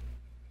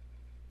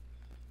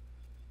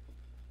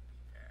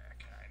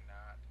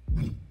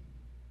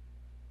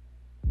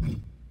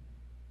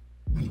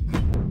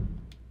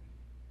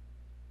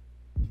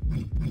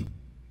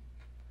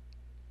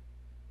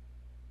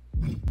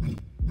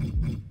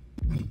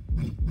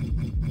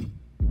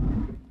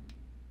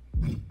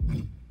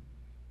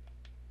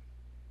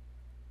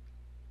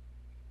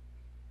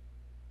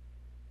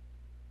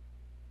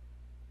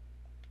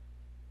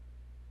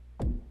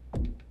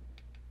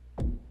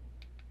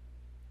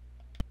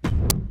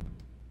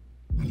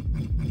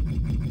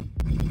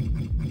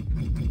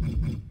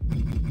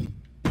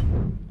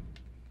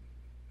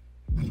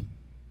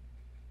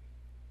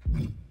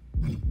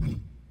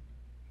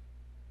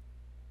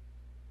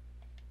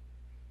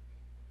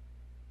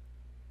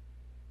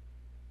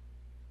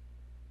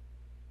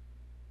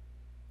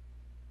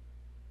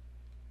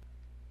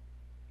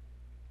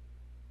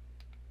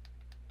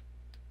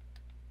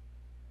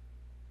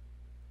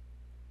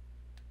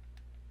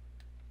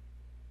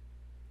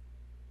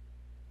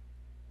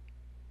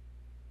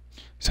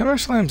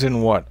 SummerSlam's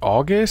in what,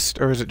 August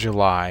or is it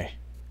July?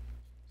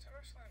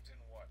 SummerSlam's in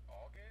what,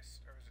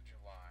 August or is it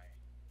July?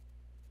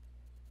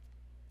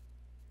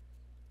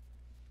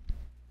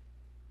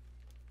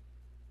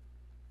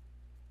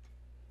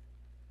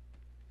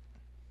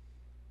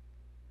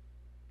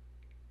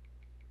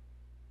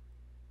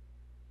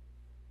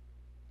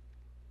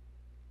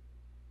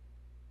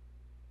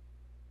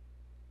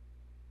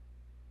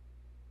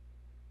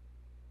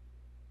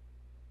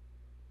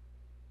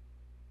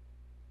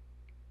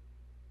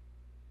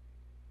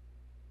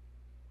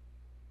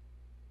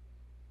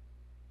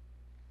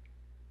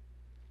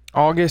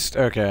 August?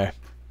 Okay.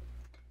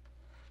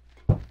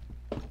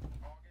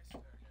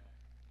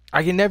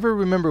 I can never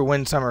remember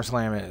when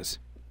SummerSlam is.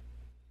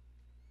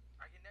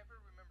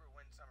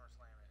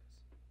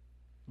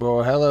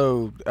 Well,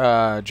 hello,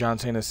 John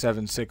Cena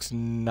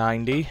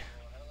 7690.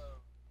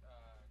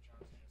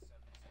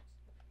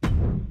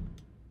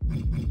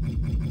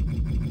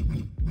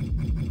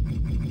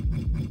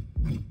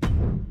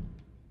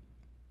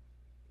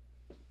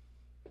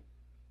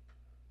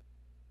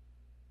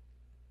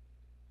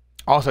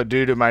 Also,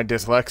 due to my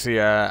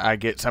dyslexia, I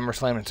get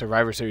SummerSlam and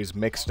Survivor Series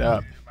mixed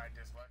up.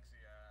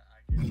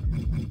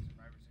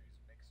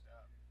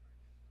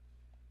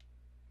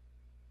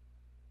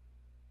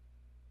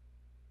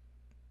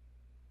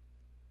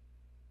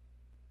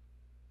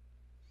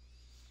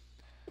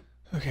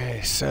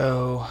 Okay,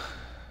 so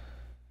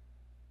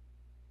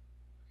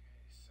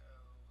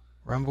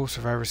Rumble,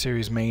 Survivor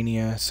Series,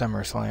 Mania,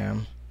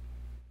 SummerSlam.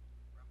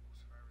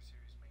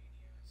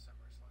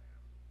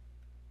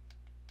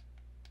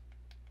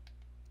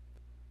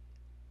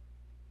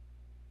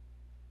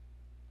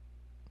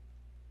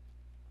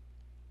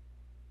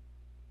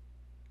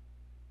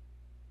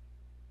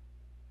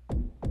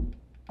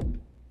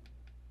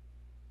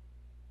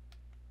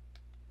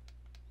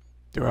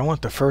 Do I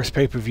want the first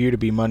pay-per-view to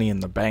be Money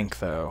in the Bank,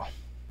 though?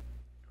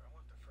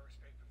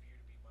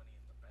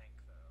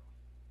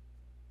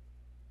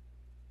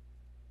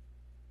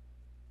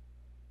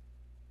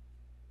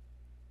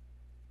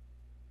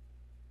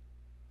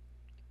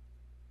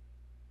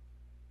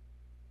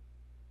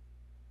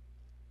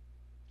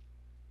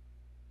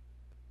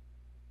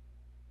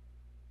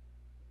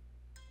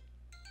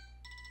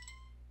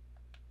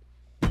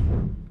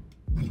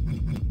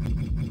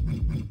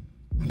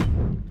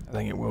 I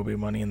think it will be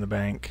Money in the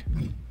Bank.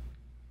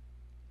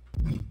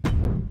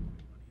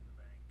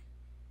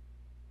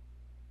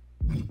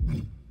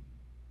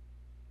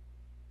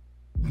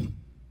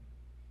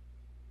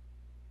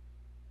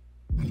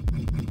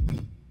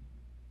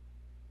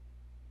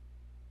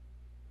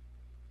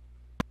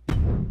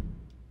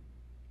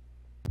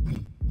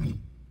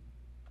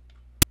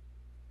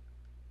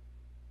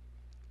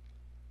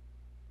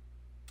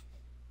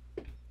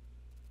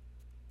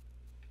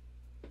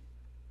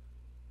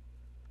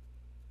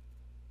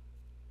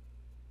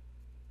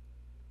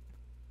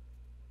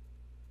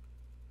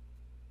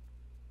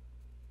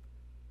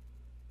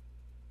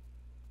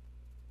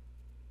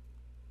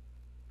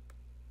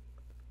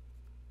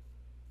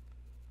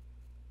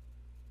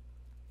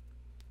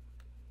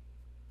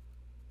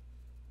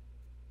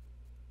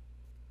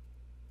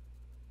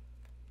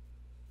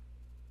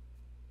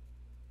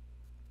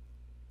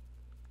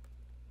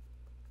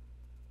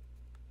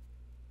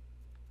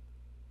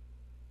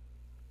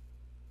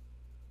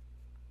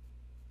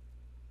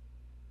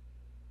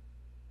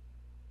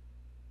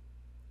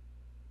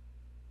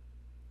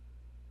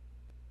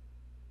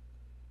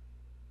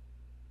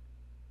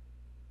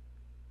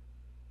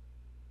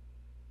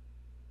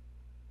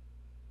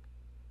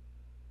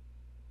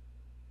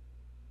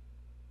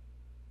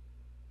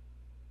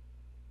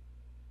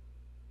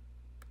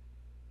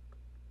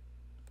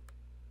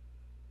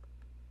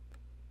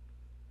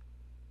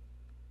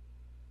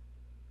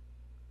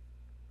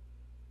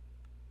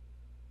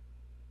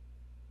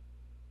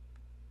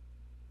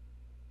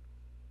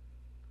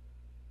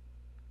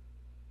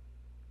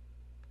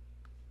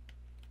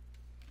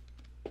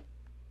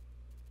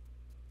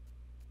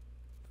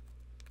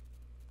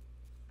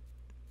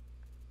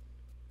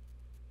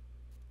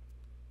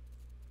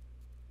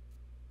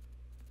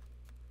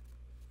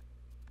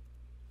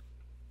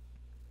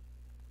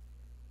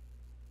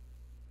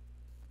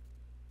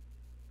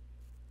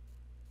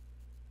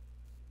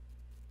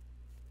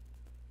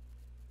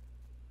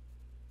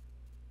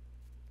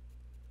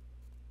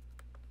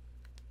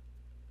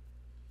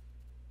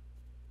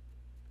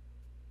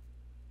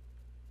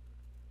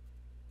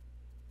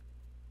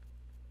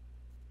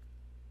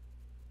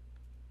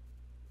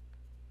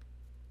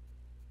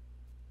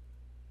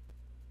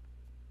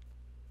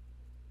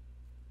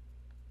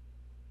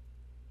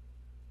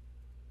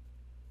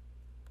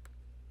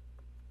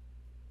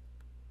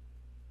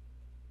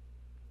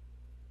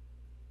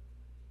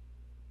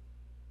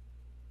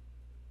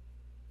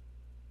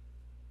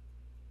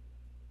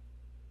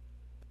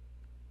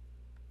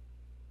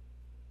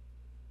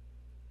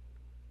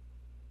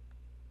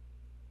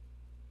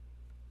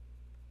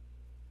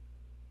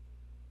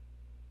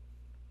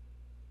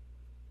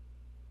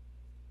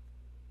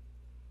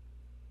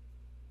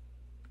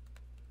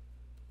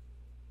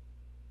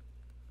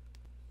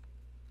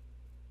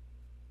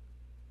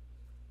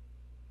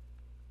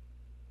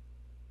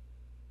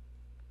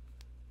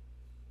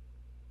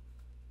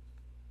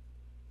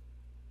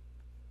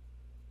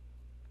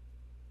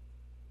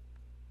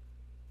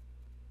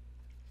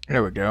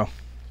 There we go.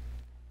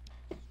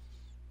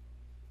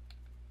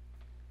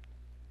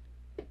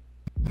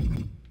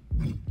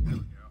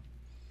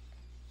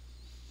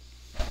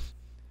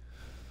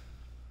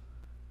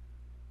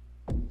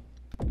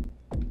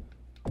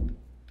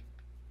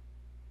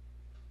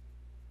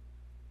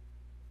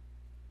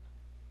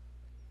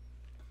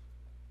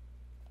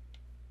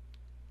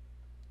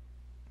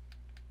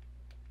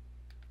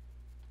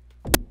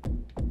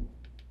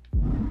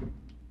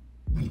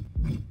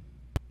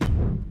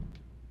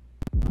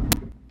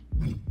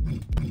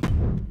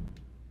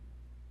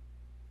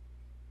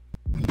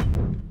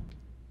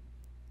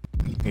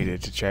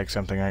 Needed to check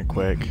something right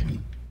quick.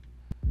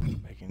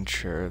 Making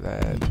sure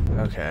that...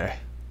 Okay.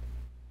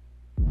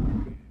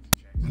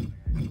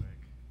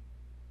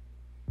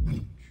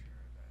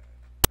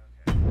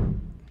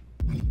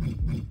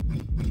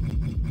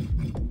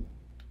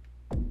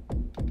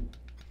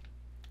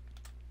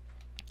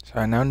 So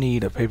I now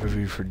need a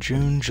pay-per-view for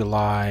June,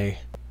 July,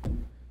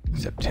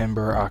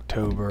 September,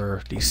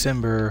 October,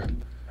 December,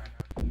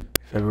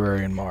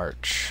 February, and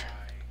March.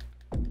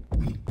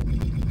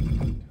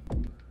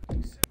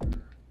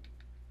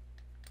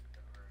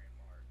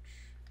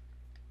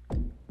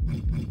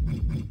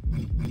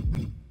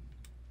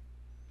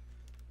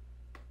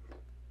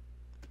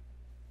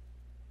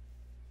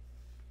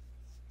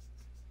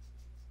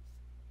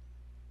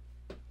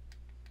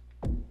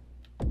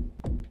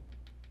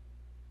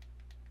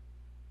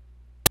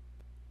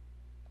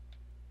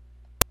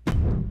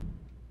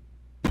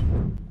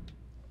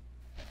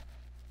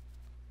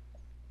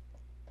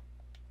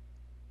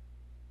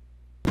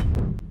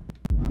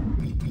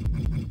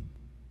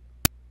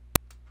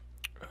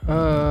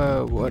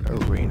 What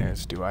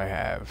arenas do I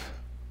have?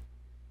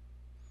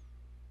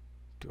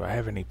 Do I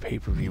have any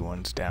pay-per-view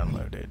ones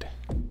downloaded?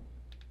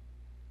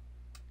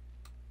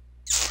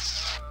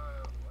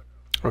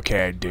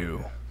 Okay, I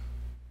do.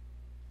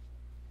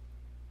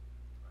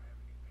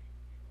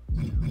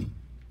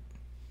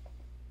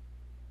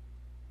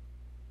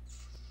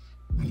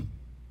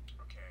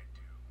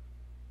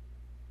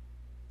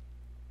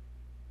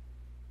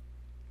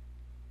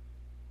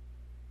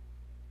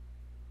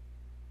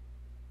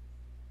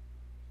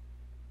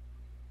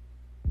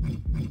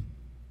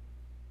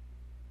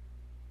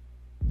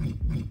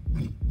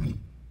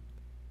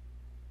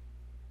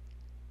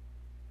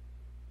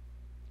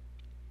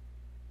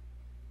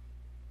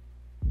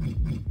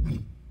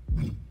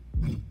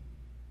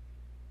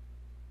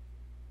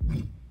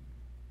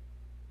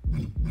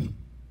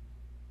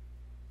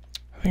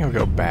 I think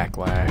I'll go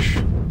Backlash.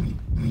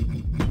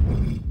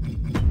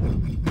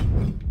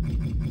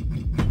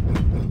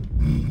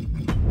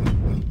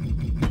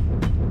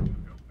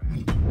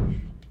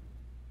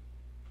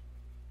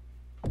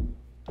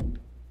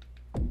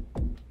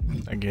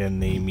 Again,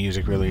 the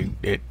music really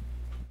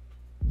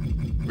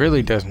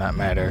does not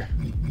matter.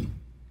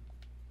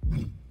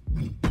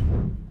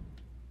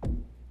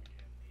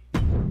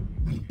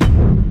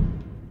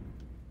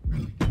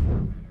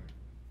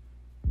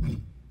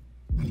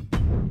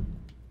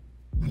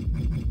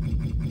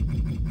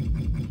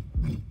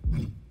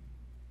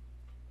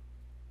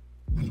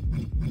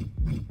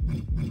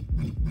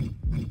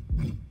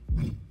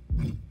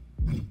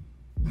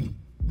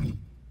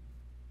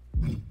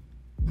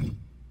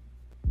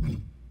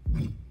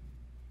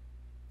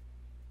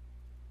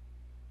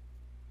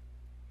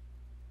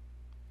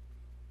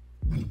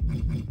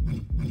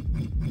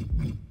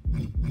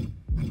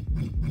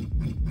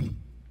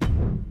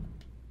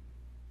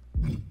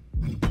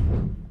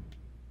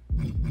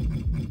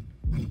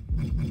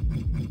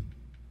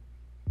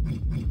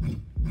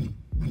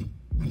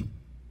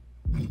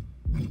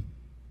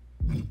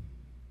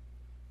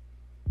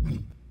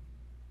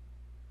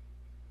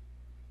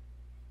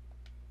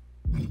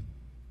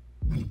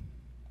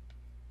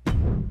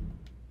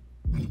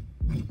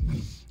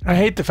 I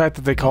hate the fact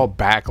that they call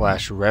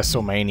Backlash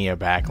WrestleMania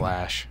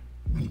Backlash.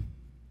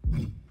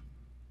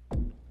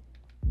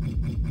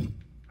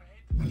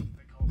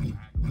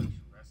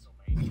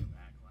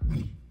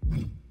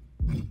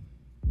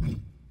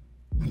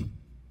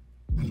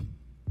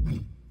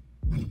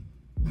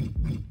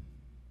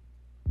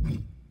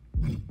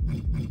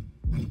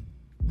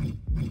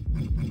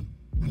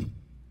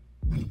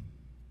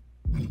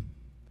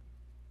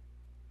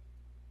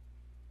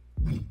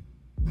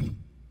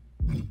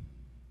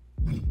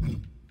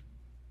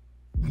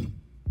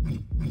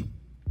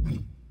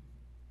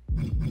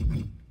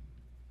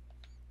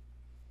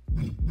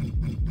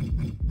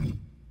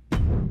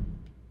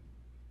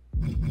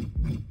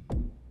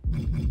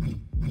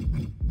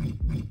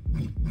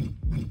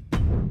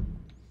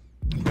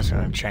 I'm just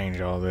gonna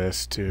change all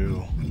this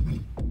to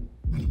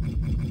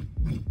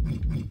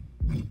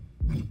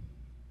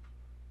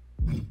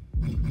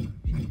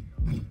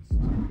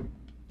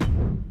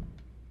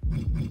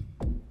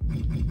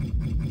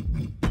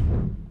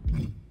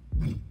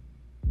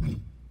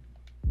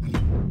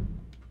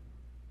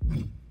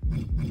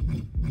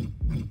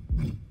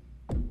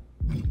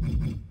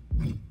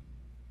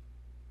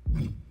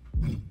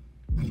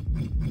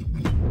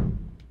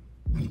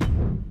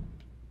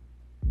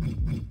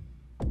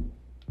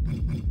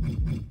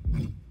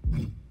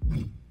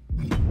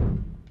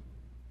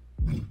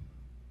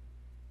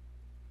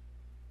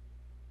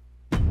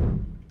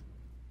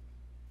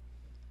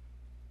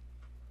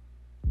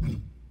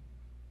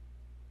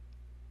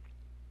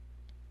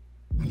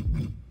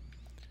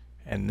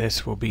And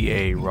this will be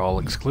a Raw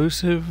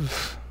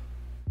exclusive.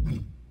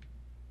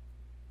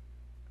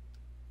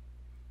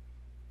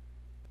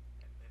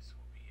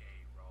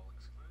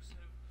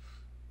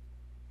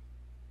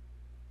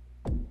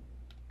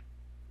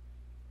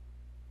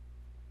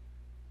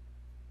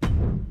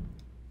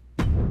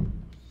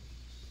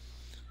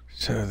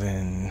 So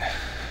then,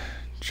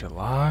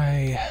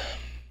 July.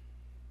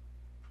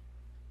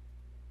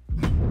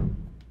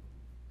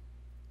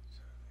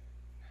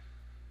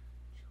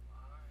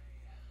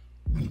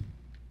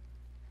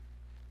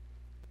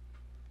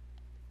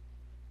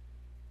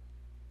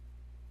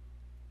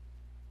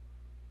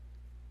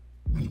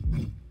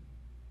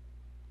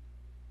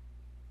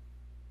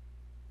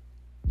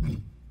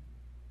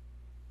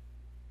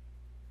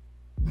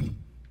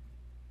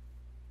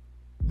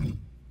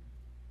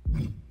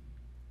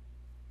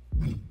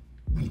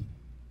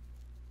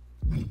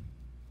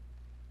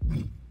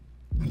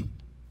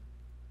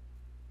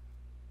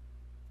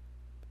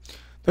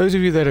 Those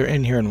of you that are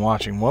in here and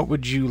watching, what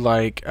would you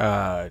like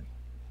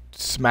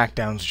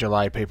SmackDown's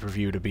July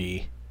pay-per-view to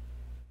be?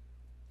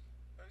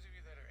 Those of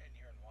you that are in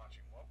here and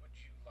watching, what would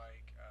you like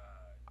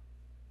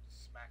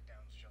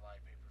SmackDown's July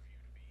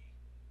pay-per-view to be?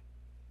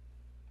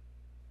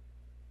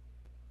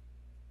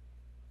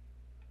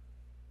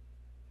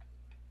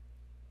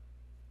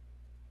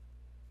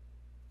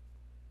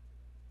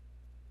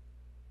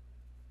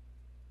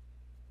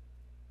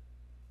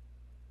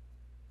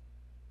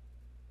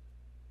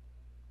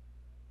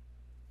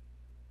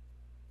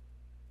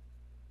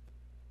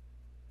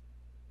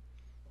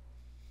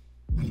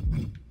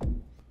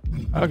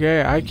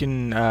 Okay, I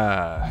can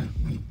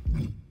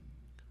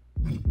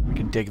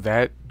dig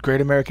that. Great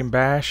American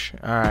Bash.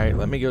 Alright,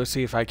 let me go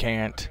see if I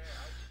can't.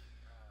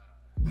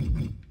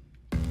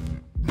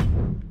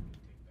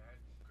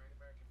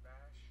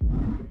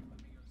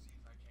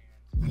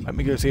 Let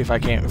me go see if I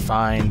can't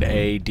find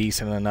a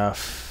decent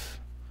enough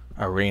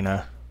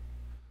arena.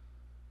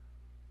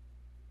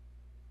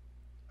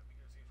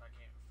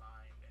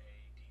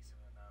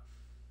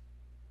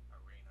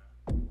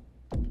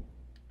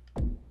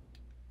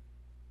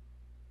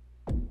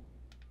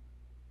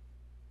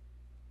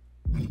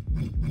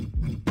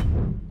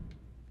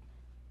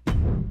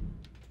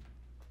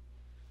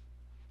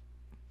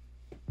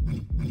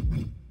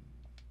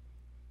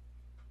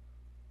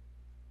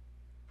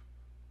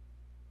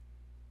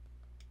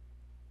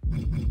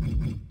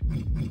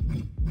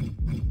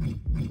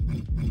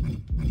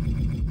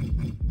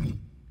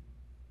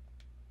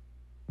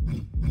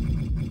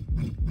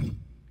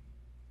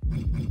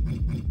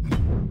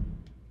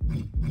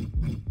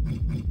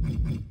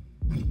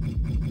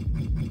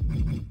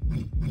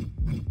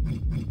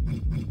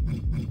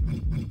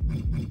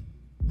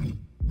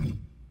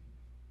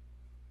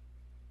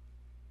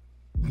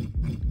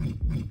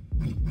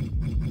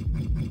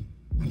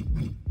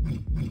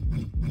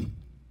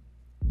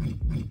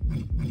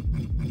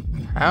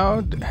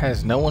 How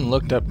has no one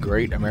looked up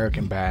Great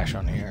American Bash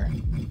on here?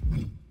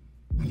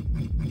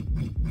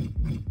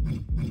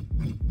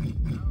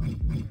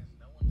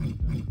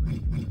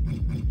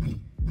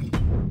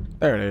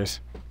 There it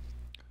is.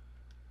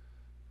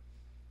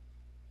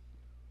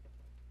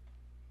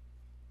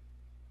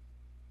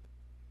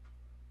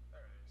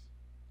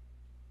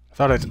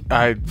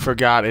 I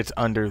forgot it's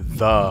under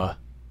the.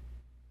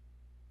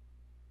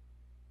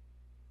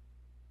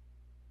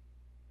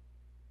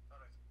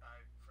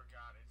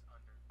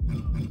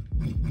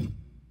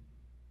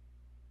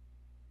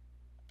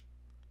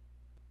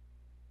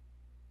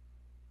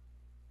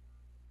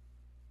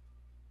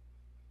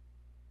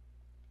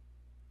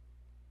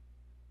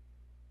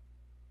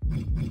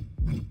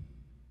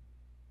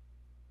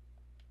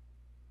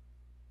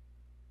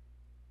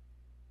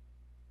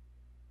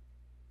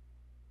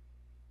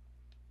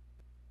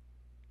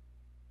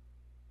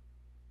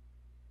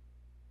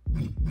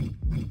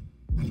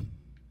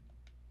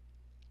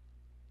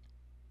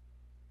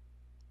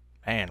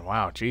 Man,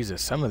 wow,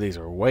 Jesus, some of these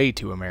are way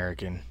too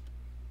American.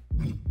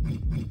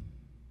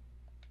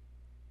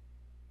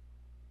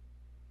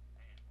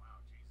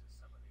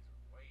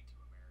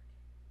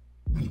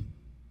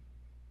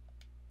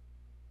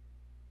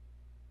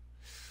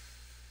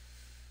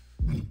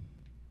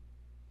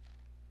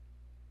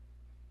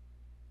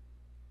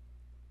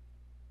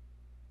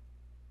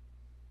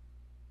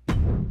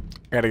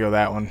 Gotta go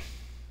that one.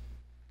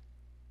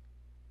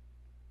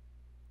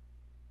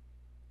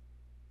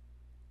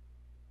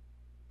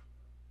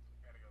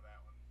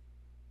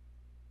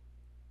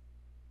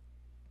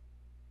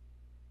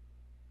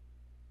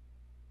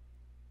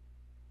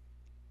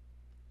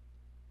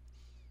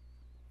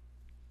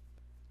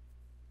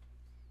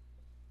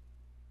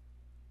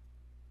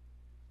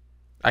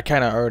 I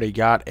kind of already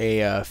got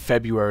a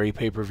February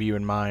pay-per-view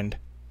in mind.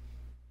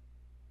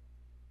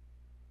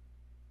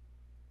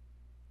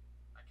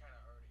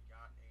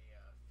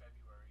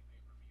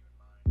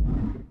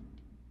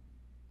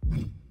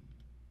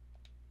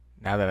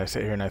 Now that I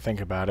sit here and I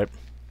think about it.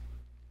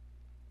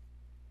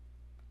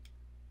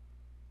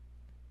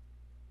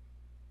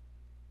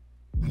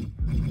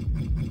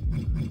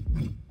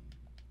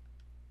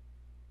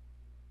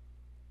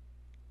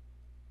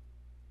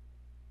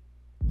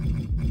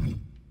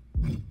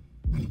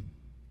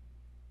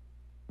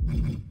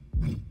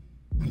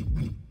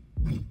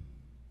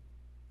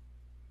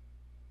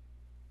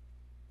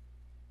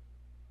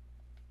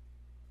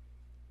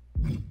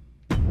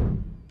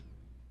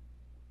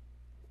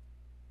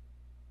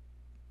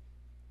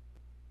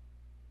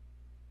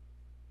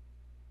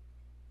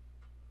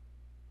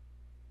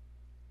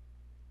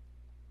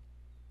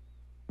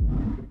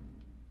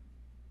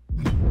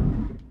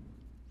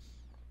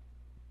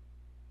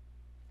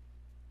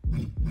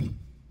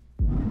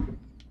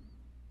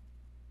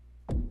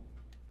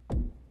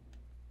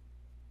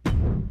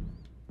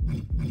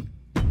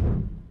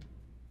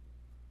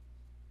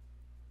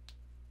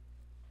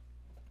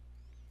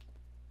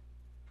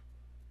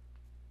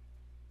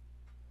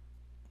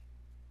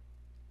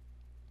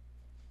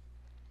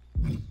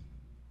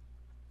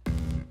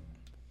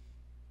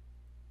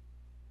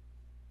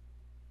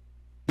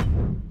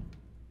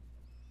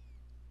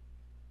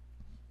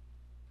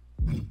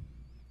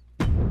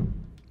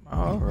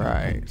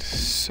 Alright,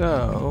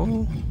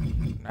 so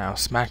now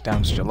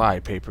SmackDown's July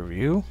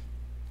pay-per-view.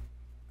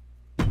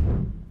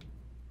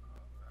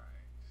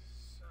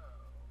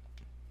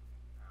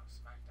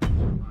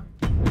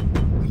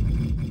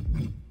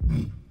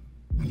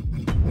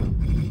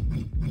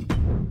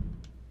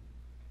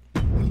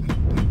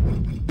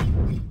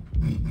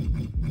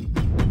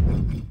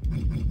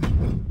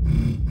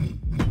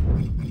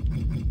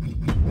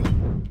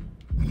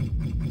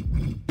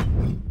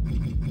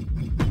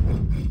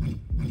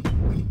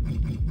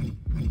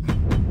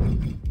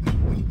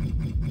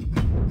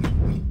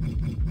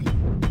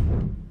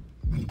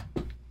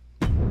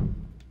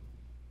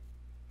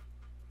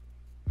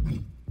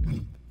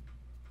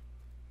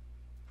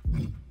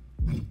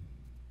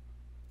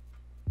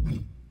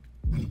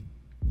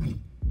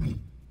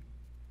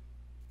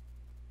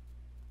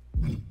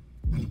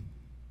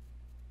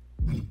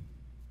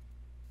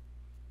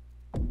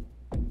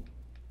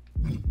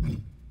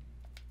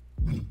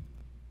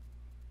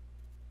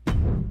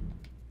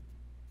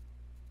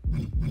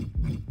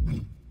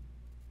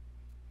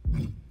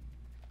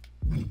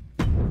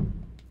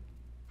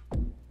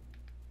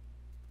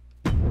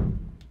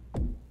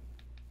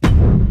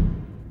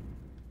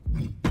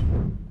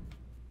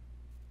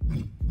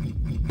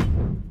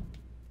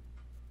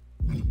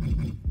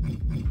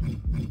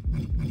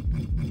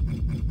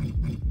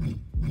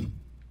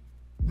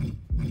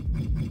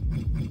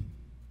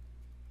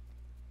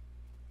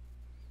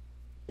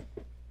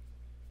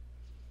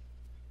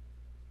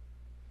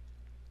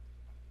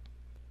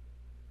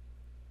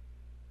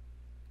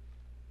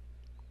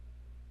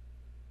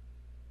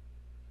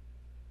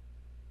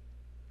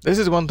 This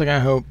is one thing I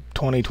hope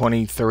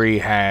 2023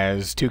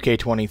 has,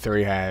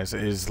 2K23 has,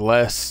 is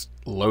less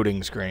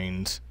loading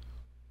screens.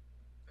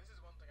 This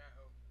is one thing I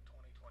hope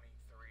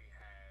 2023 has,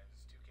 2K23 has,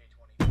 is less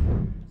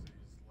loading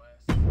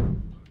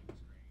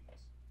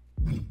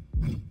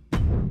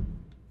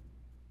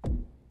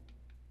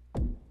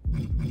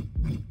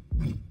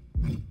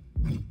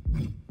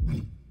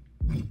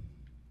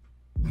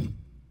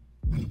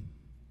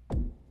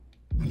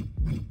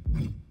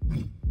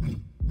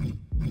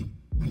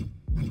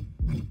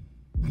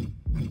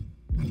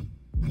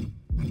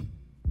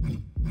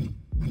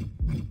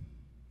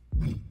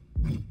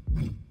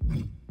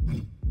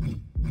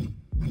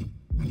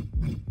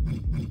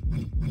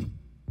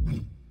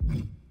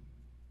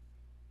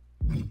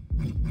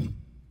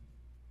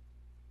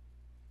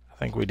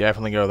I think we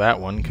definitely go that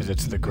one because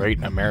it's the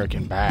Great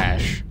American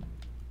Bash.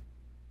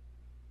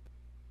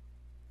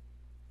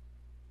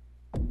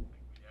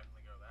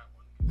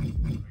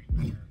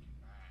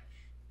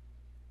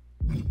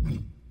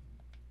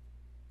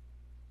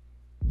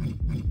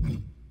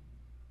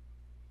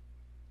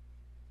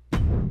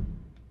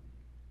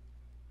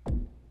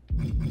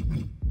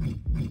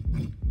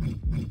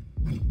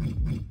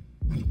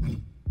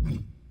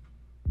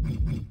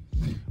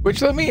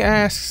 Which, let me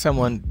ask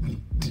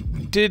someone,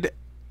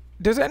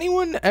 does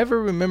anyone ever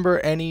remember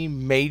any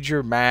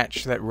major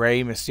match that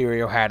Rey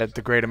Mysterio had at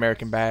the Great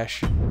American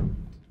Bash?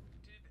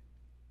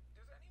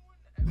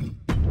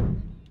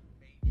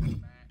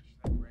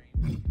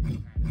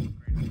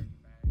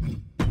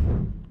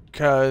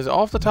 Because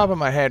off the top of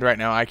my head right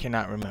now, I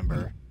cannot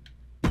remember.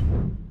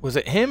 Was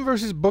it him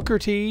versus Booker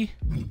T?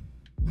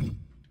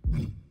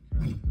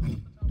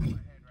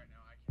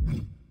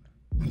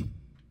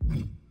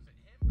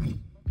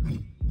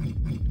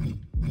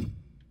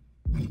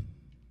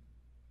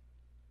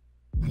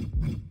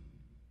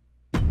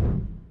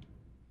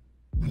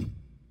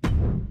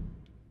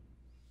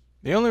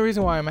 The only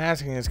reason why I'm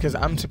asking is because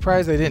I'm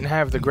surprised they didn't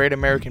have the Great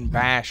American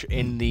Bash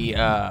in the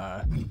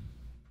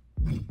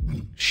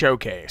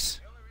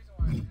showcase.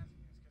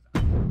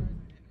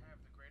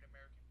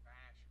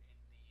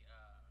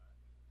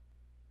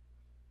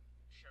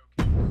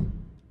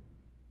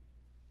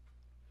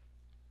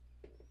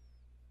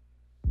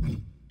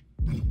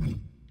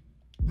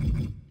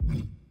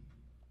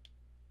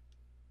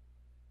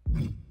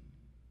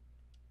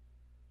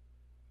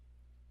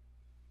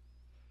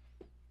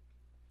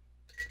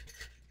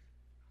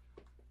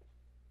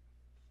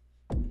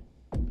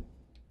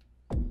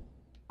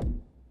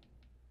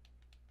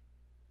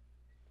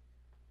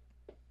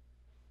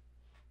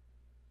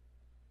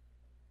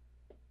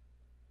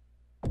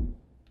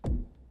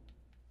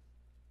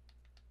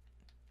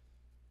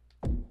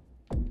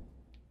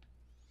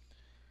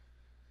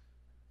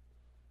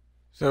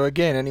 So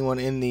again, anyone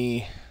in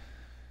the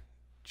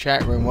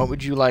chat room, what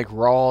would you like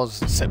Raw's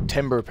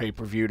September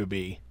pay-per-view to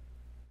be?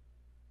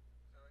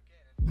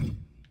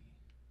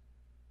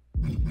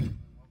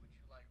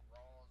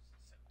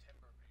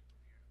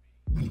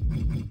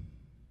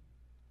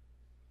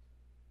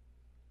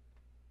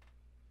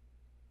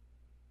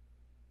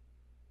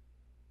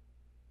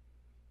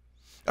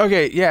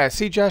 Okay, yeah,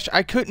 see Josh,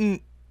 I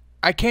can't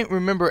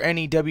remember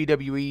any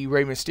WWE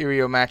Rey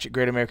Mysterio match at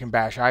Great American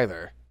Bash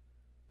either.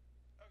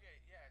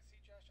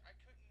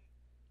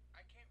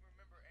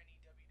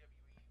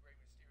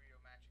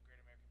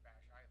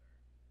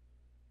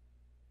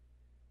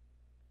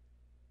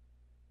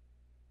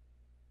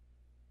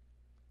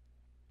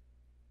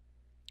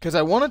 Because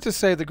I wanted to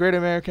say the Great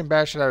American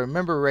Bash that I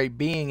remember Ray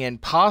being in,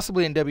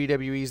 possibly in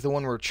WWE, is the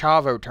one where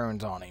Chavo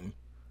turns on him.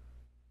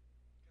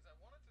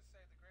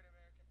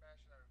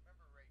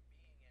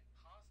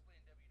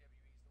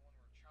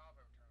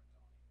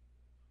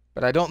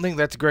 But I don't think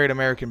that's Great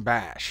American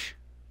Bash.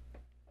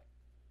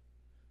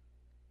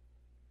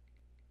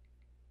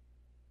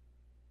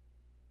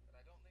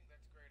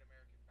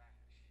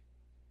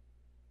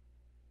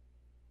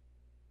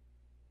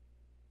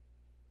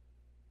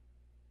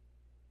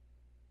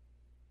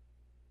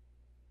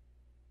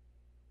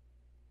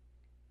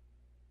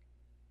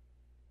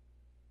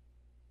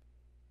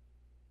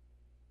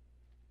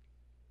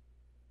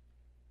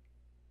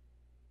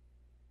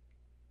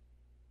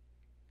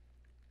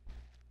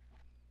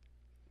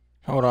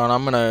 Hold on,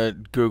 I'm gonna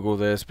Google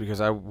this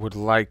because I would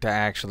like to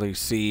actually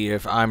see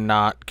if I'm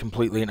not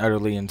completely and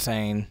utterly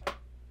insane.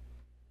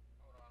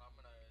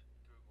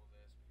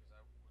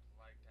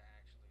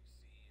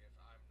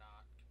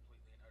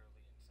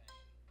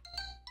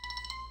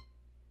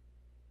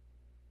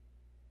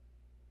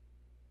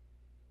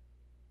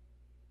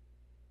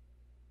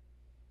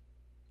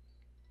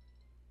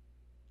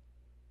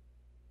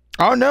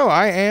 Oh no,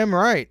 I am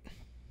right.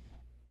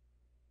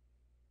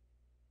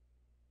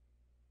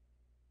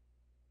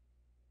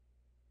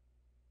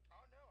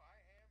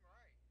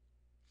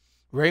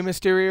 Rey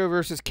Mysterio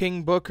versus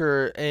King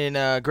Booker in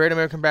Great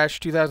American Bash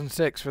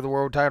 2006 for the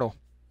world title.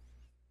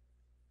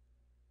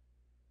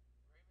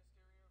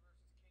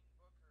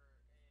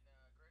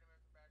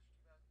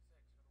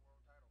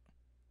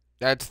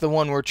 That's the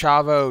one where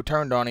Chavo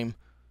turned on him.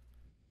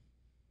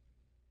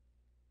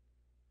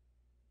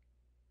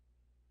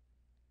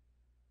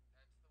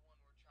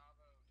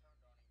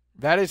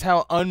 That is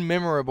how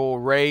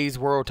unmemorable Rey's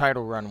world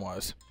title run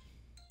was.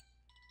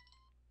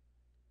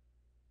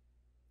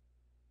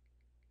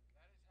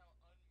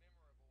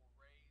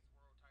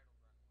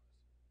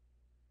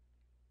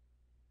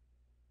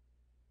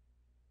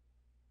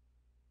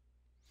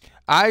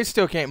 I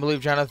still can't believe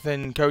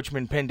Jonathan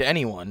Coachman pinned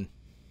anyone.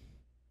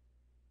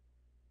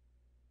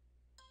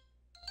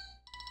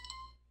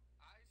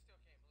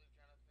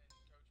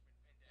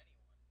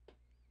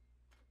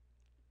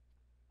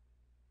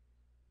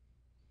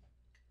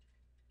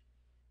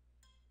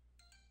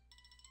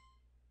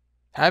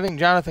 Having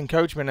Jonathan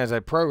Coachman as a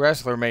pro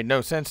wrestler made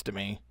no sense to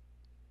me.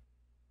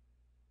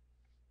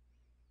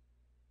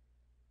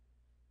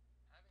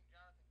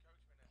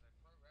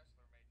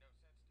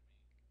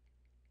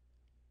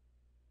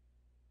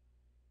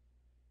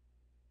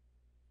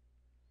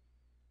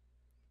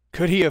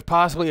 Could he have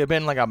possibly have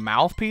been like a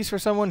mouthpiece for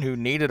someone who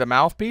needed a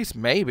mouthpiece?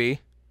 Maybe.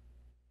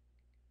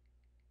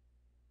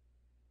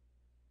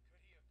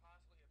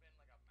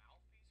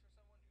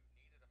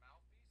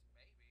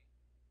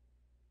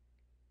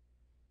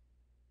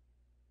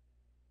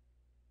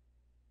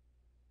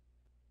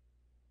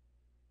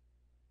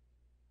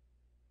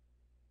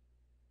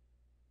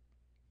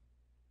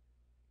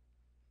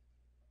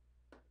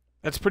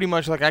 That's pretty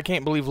much like I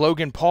can't believe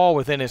Logan Paul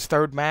within his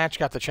third match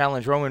got to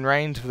challenge Roman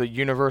Reigns for the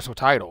Universal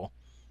title.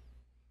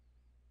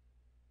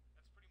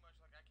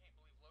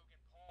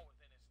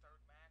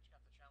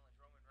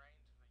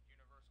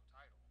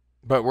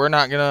 But we're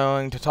not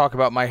going to talk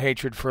about my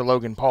hatred for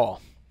Logan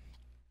Paul.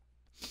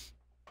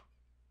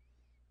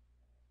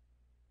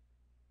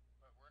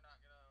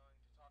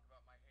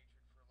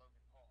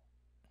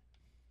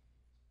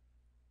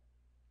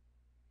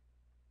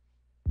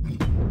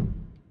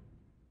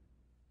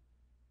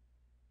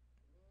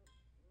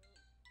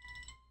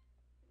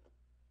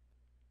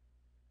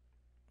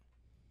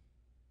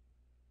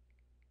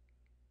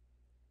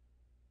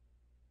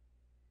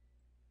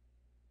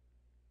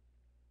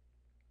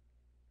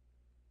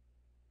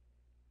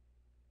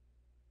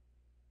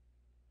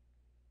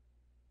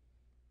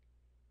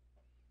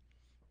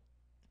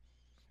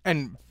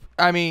 And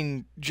I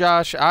mean,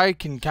 Josh, I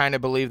can kind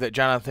of believe that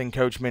Jonathan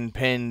Coachman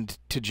pinned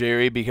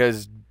Tajiri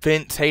because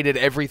Vince hated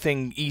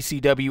everything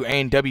ECW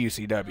and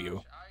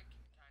WCW.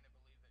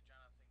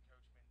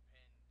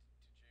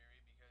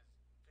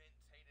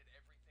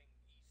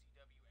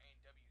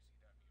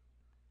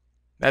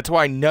 That's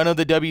why none of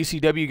the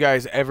WCW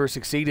guys ever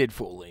succeeded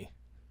fully.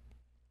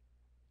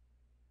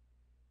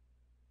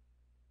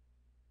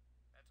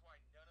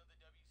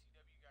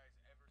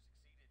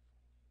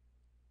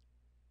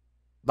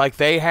 Like,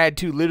 they had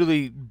to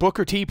literally,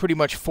 Booker T pretty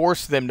much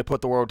forced them to put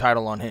the world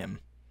title on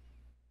him.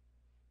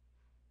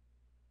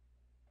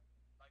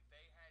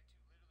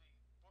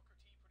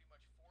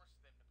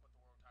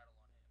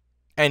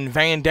 And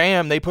Van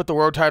Dam, they put the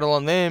world title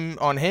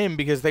on him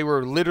because they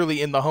were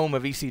literally in the home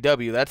of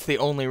ECW. That's the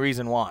only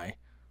reason why.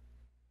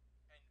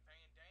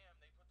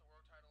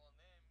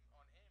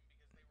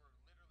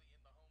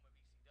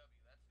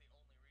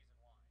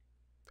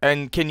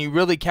 And can you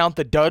really count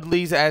the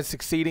Dudleys as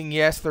succeeding?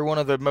 Yes, they're one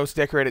of the most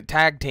decorated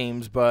tag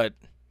teams, but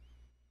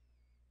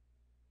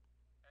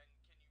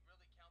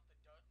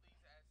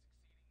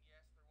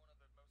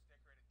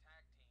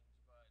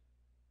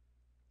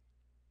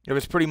it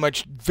was pretty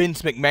much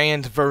Vince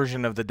McMahon's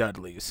version of the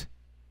Dudleys.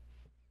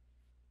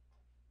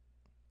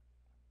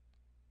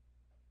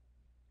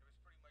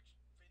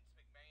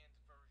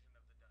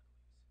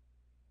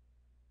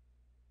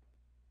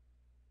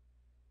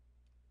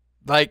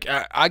 Like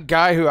a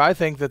guy who I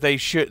think that they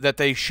should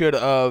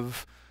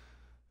have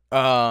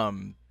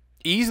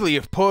easily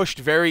have pushed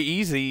very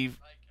easy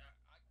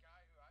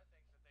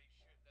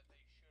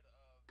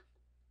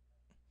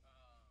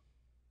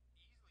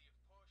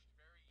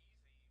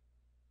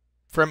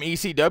from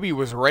ECW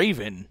was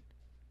Raven.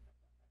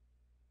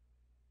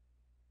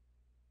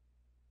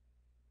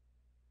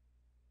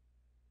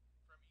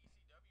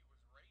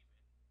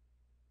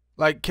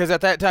 Like, because at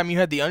that time you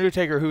had The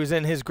Undertaker, who was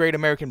in his Great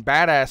American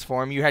Badass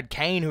form. You had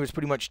Kane, who was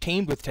pretty much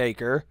teamed with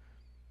Taker.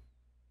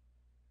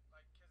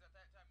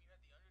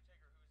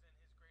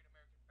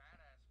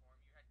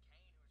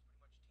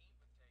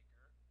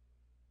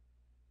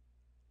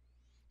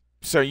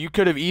 So you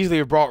could have easily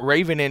have brought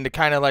Raven in to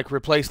kind of like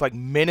replace like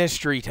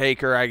Ministry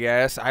Taker, I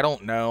guess. I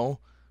don't know.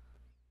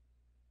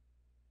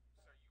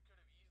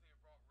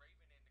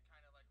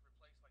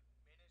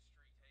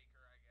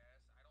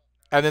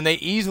 And then they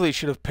easily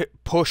should have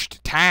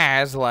pushed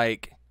Taz,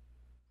 like.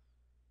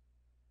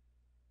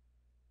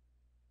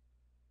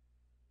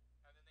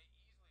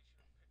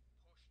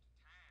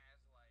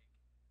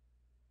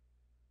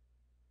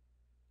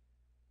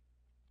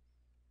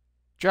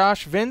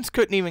 Josh, Vince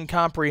couldn't even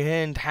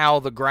comprehend how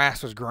the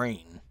grass was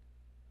green.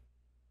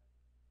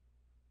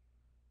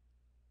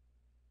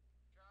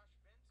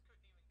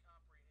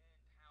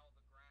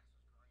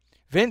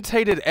 Vince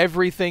hated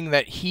everything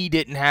that he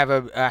didn't have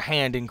a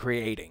hand in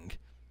creating.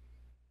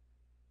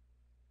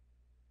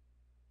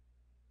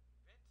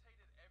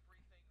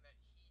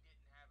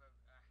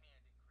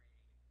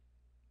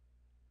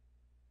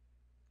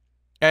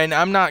 And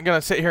I'm not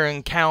going to sit here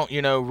and count,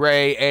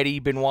 Ray, Eddie,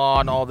 Benoit,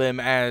 and all them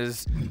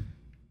as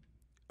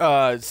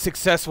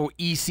successful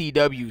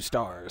ECW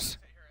stars.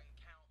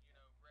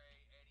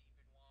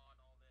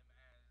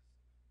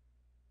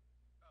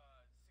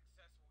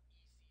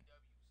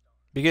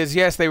 Because,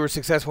 yes, they were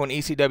successful in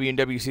ECW and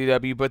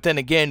WCW, but then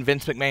again,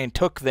 Vince McMahon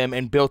took them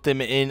and built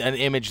them in an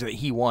image that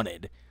he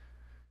wanted.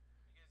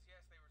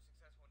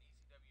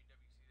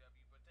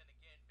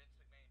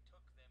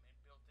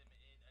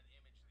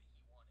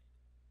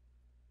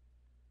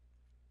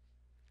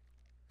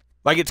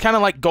 Like, it's kind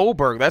of like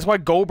Goldberg. That's why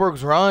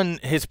Goldberg's run,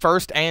 his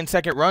first and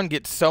second run,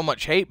 gets so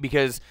much hate,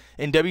 because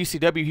in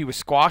WCW he was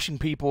squashing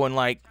people in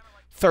like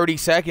 30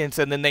 seconds,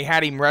 and then they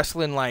had him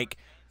wrestling like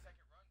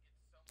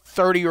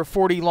 30 or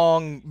 40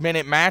 long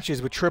minute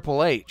matches with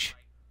Triple H.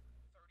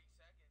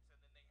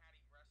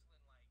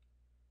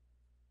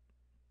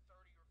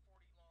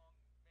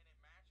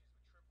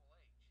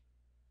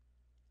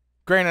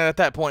 Granted, at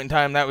that point in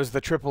time, that was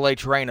the Triple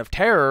H reign of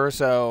terror,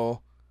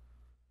 so...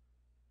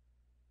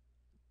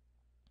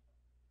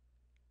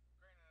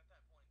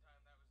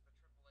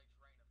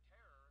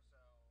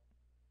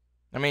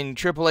 I mean,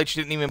 Triple H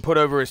didn't even put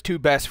over his two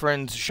best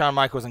friends, Shawn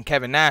Michaels and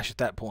Kevin Nash, at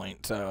that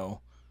point, so...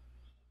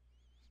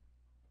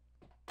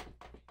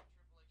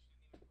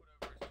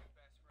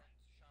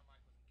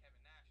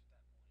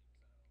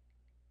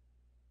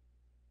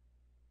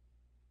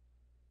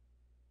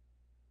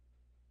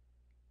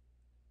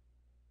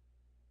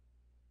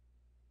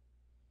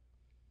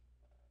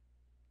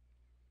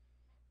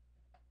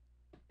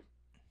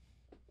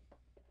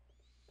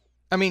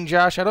 I mean,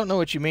 Josh, I don't know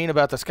what you mean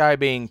about the sky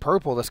being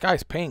purple. The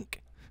sky's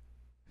pink.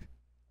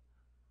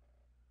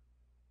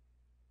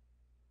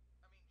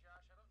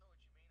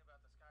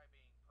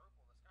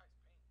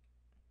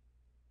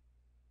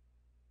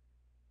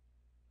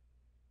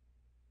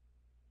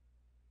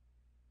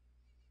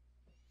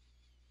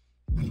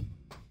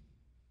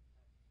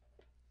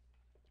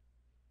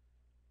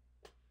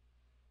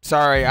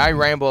 Sorry, I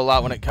ramble a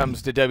lot when it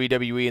comes to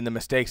WWE and the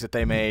mistakes that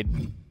they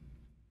made.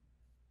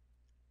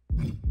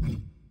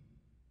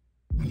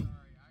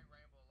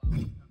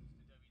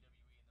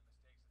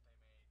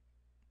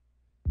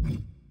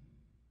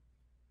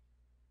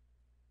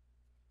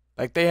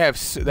 Like, they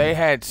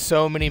had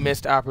so many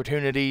missed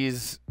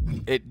opportunities.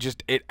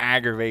 It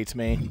aggravates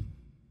me.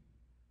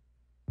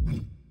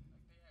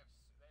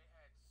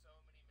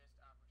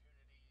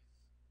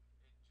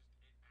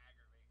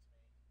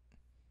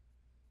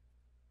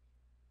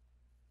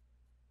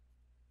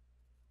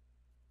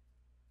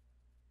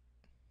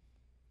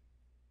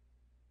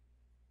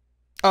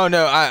 Oh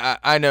no,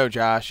 I know,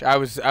 Josh. I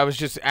was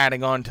just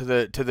adding on to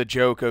the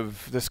joke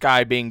of the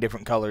sky being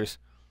different colors.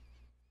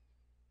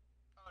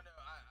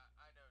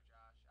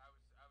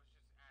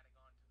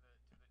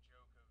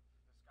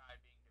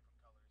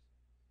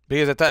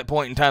 Because at that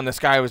point in time, the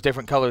sky was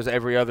different colors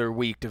every other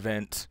week to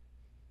Vince.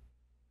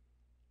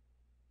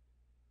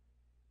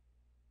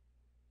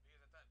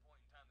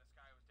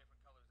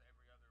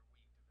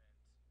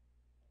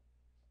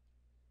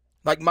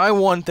 Like, my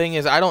one thing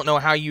is, I don't know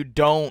how you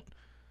don't...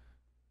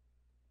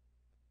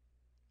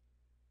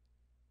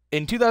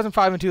 In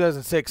 2005 and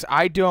 2006,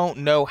 I don't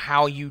know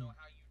how you...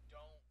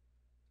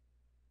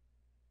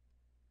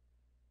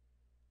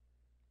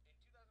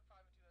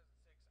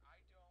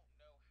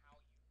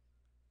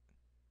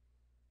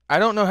 I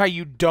don't know how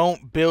you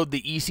don't build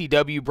the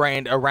ECW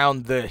brand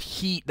around the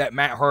heat that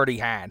Matt Hardy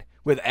had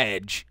with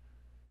Edge.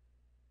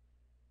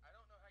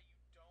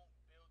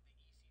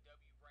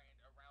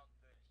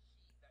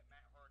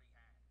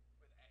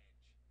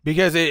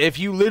 Because if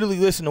you literally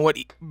listen to what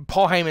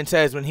Paul Heyman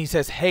says when he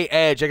says, "Hey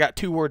Edge, I got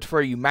 2 words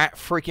for you, Matt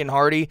freaking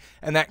Hardy,"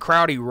 and that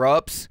crowd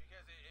erupts.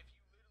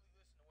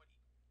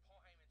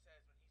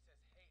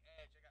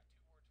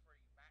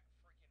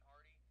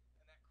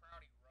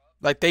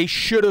 Like, they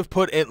should have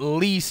put at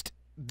least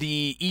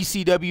the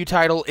ECW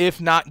title,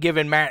 if not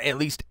given Matt at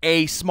least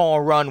a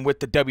small run with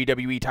the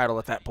WWE title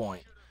at that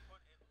point.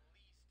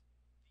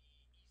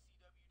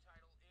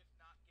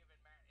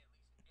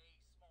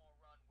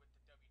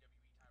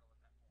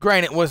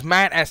 Granted, was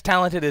Matt as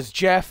talented as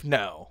Jeff?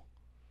 No.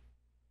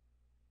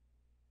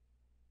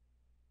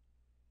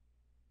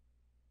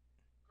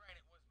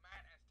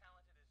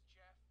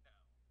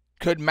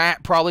 Could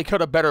Matt probably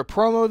cut a better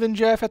promo than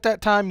Jeff at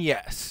that time?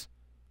 Yes.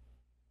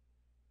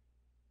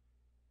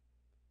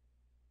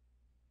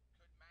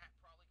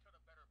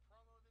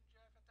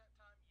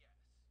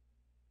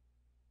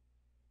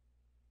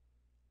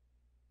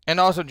 And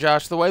also,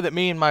 Josh, the way that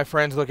me and my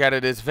friends look at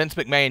it is Vince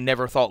McMahon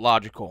never thought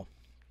logical.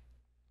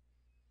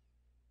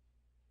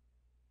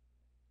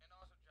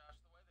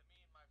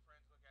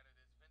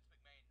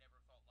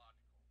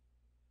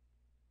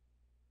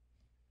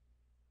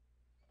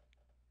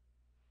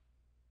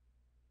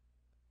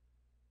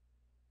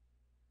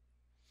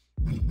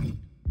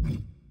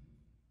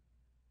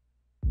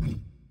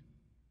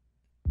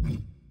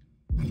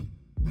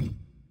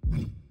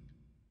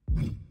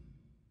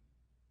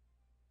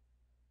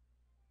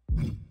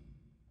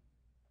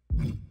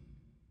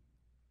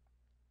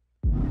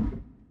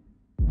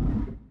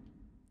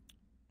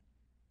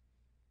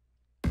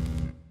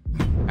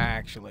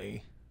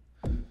 Actually,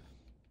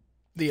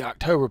 the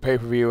October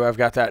pay-per-view, I've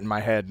got that in my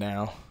head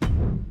now.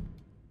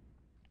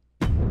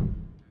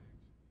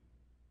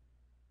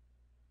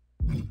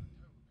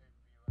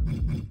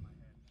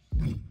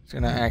 It's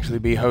going to actually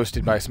be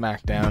hosted by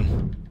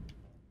SmackDown.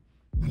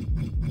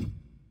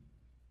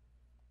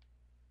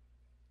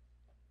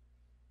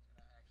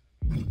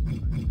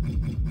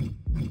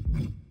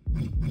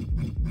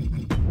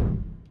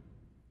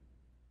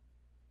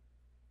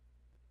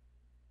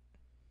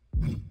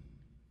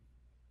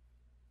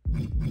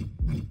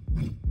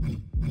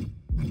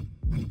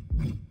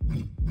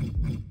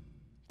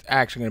 It's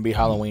actually going to be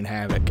Halloween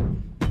Havoc.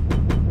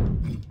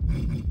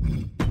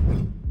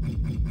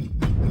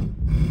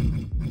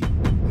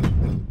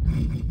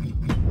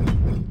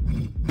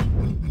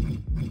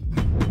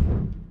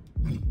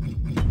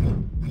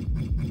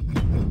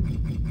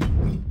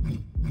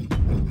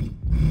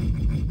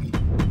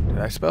 Did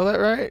I spell that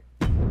right?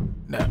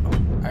 No.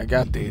 I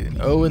got the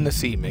O and the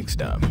C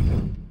mixed up.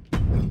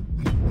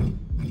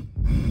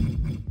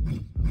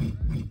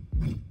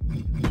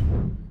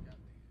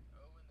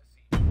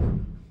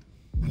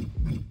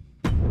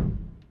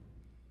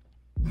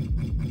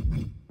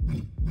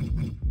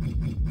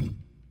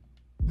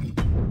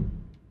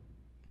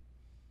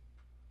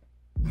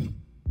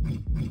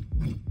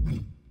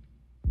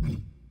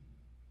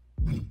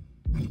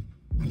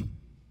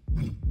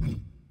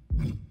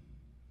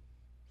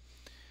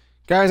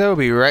 Guys, I will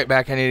be right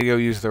back. I need to go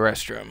use the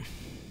restroom.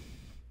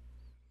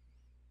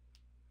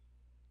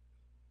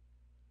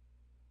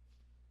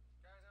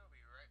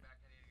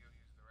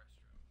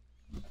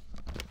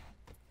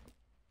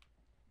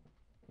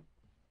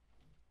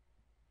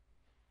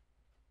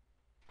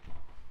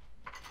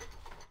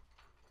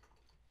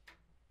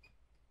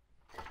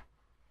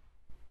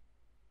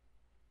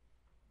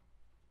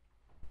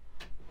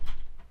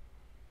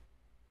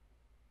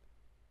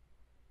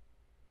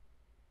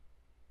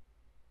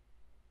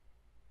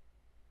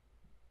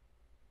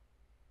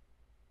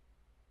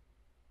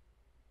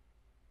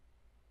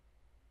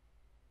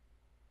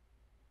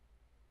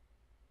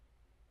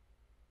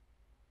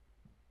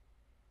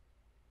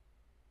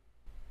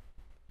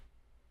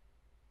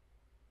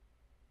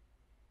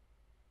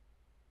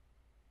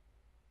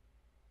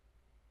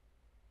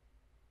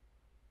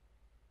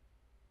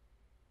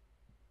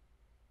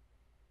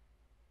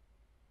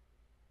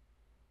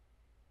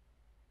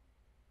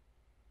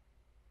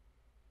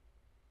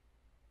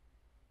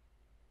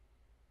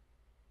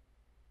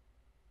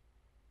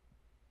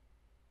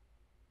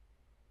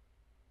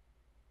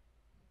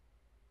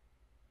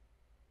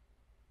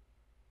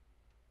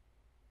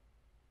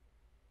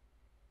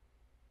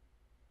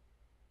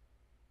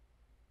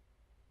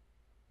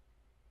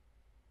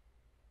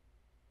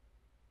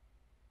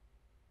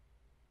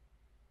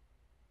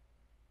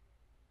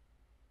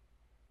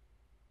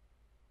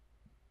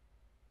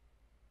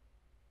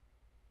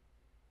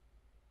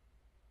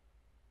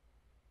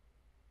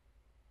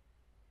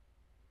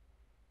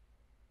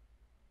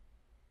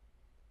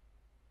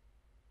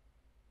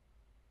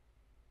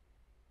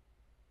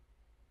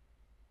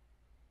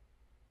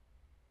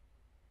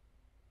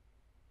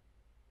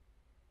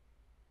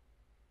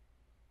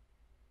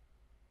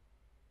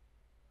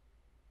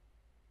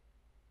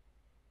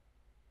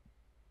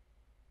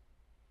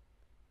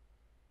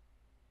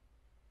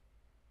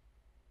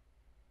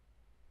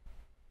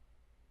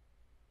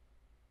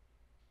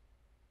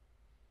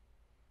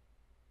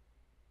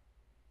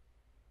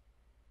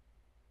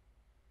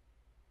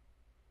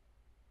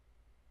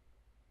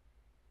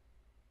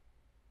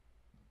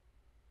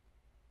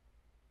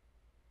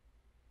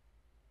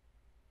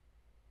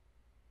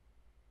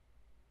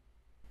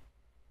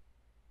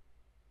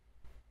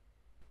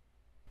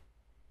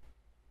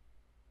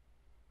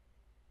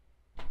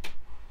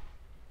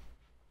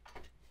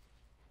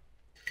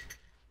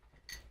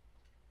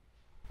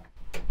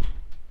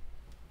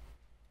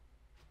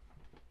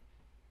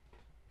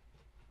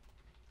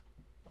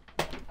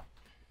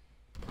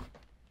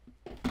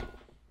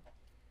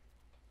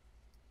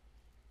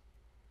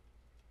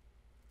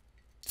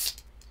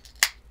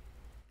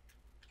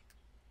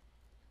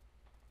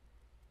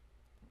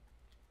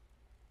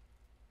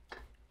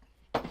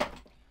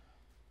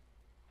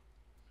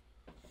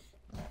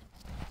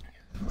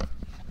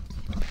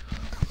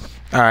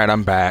 Alright,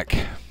 I'm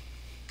back.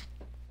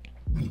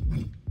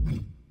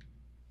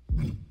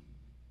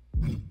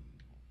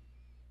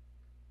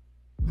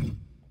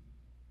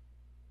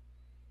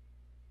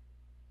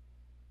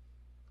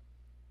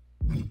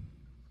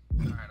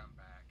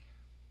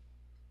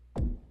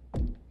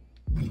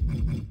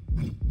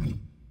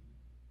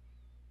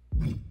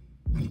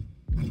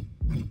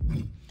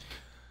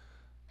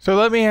 So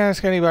let me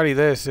ask anybody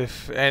this,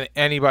 if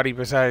anybody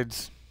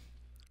besides,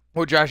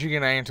 well, Josh, you're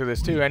gonna answer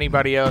this too.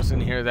 Anybody else in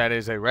here that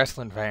is a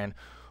wrestling fan,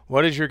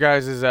 what is your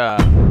guys'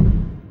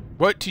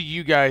 what to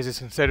you guys is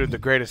considered the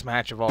greatest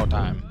match of all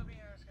time? Let me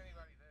ask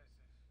anybody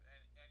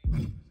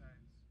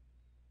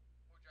this, if anybody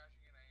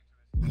besides,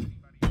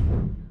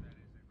 well,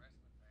 Josh,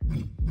 you're gonna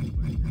answer this too.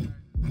 Anybody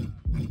else in here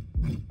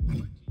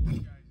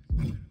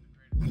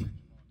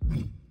that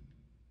is a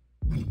wrestling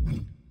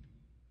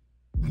fan,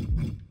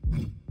 what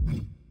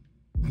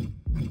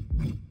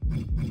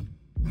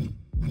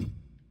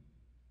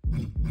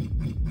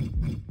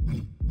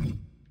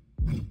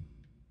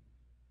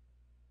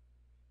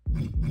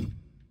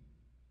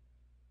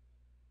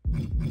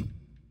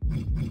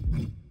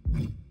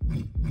is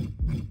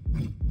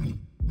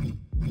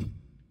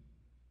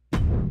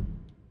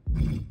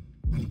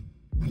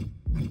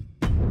your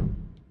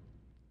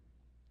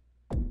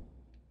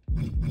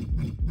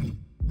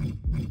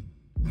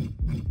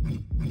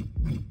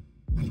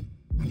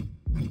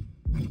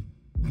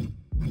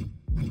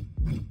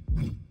guys'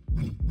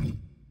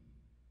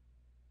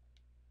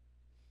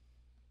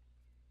 what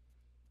to you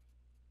guys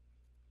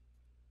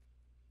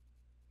is considered the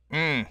greatest match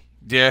of all time?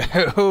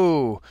 Yeah.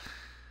 Ooh.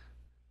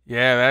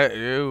 Yeah, that.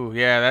 Ooh,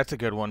 yeah, that's a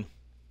good one.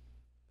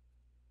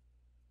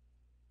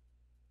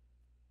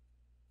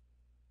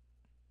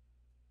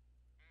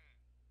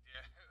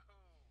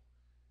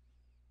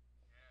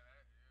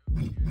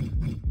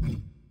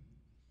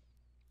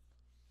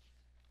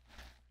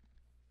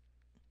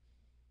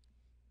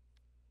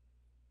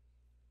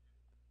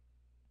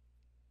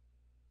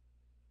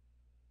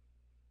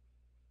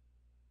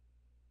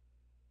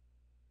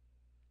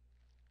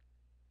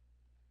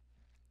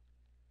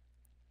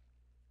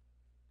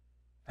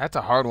 That's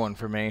a hard one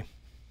for me.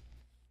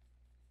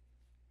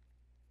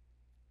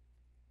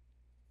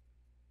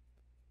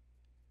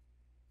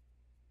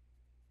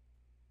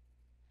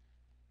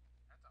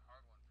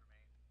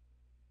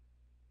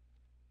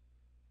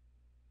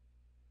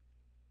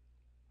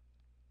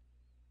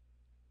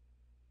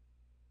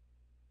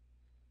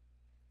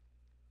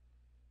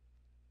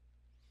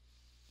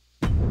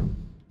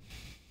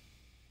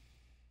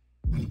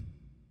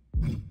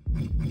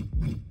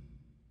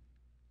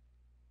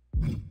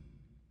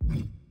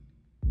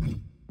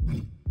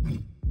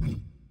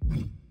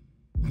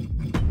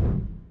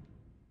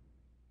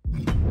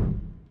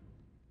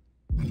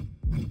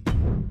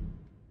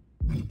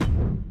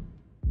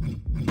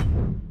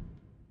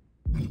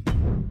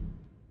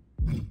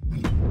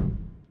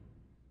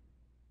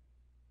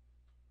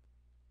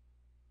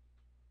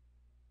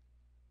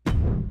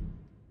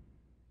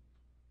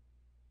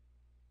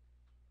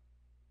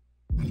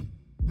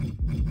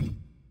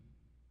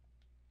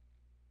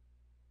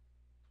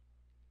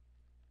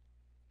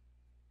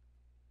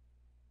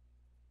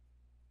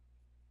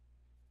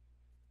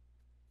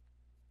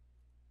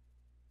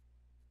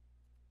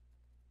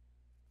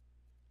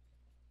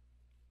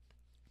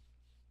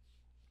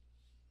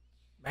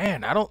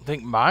 Man, I don't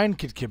think mine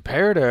could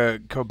compare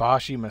to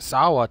Kobashi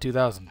Misawa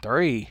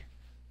 2003.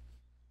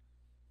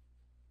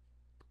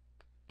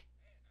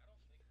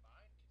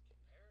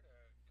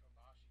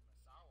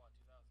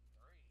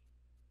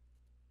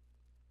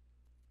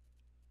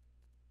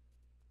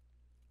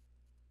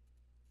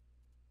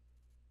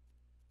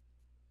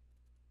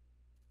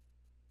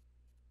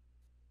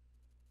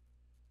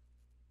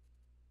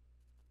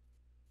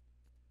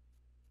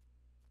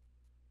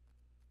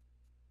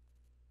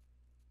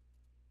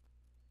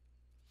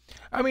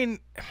 I mean,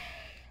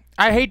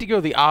 I hate to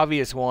go the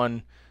obvious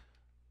one,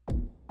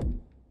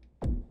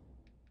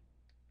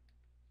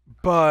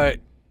 but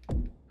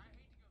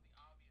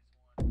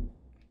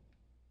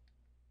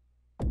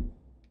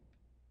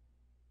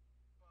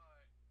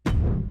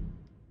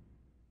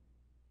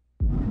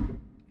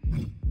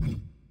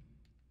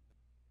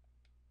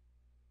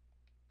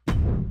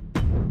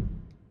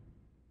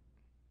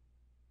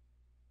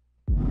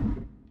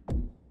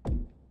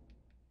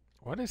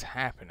what is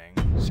happening?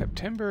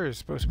 September is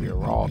supposed to be a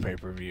Raw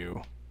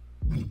pay-per-view.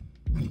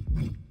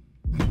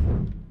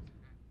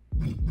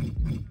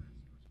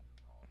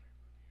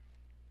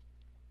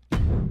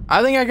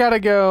 I think I gotta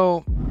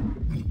go.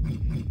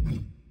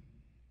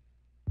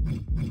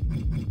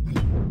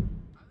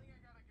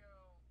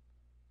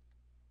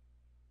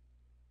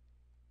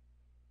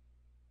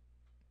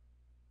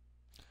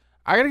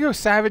 I gotta go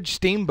Savage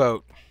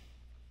Steamboat.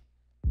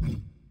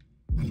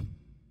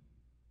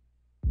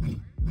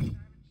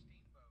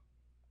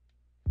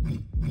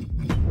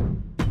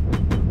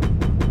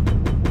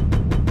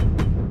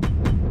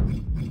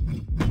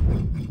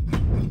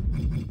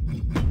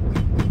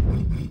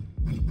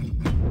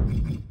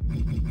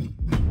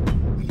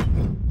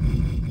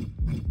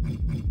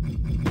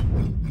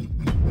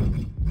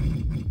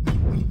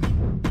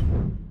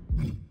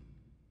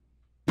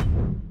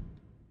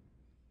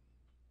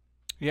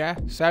 Yeah,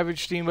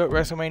 Savage Steamboat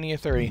WrestleMania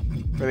 3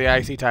 for the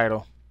IC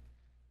title.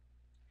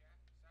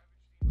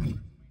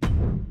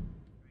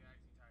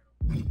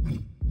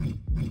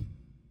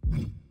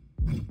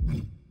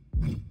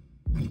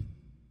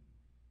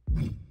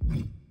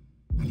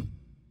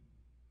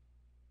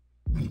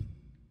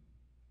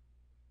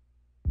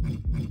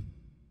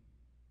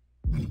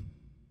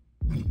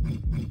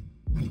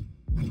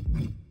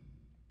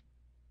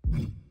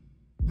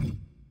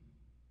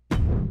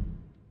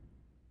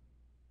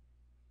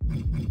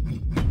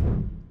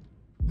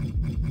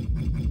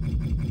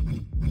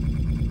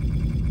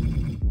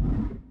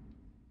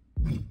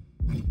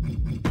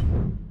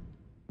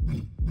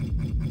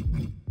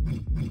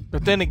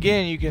 But then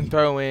again, you can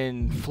throw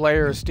in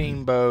Flair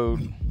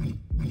Steamboat.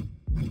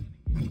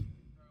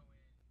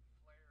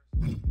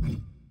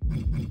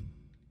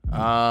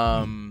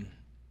 I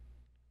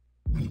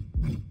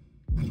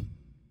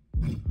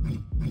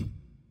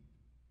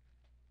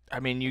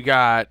mean, you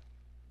got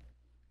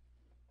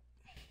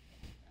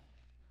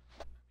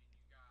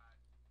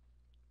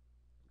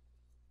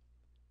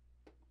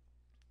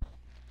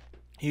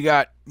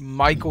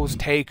Michaels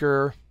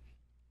Taker.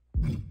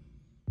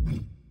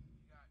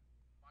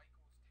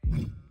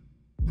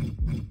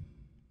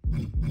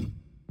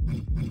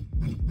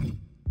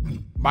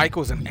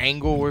 Michaels and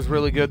Angle was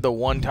really good the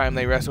one time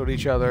they wrestled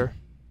each other.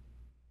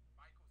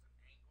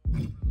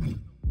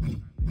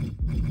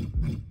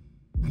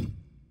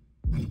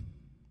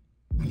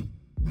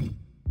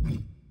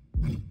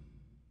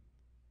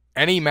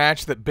 Any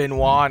match that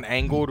Benoit and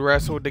Angle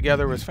wrestled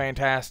together was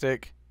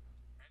fantastic.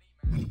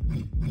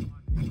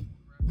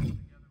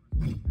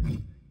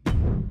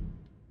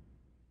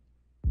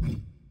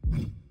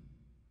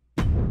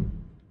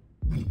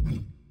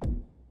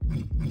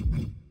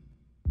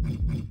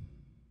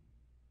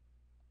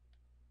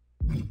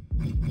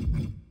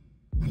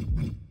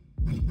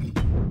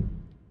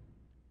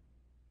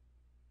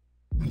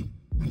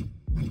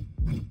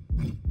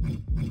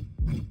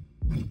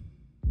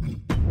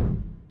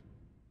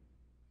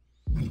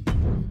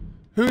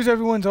 Who's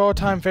everyone's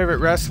all-time favorite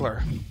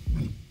wrestler?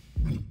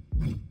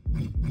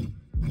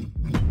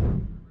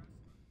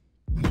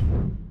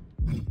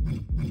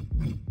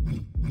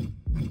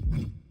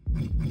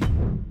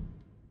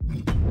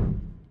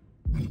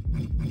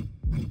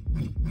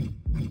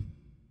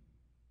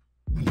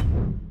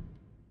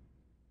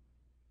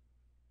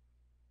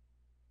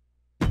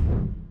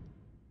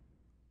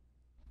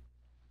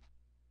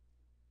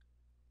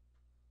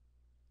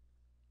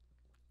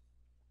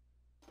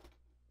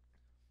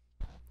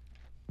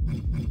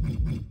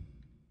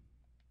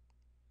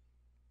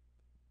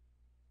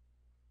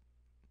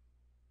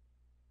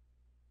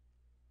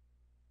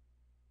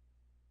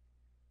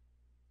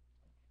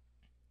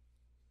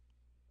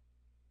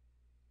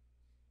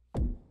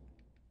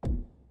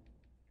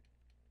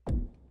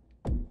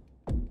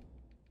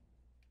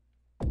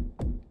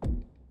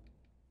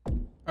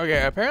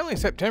 Okay, apparently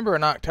September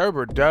and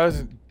October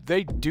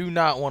they do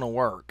not want to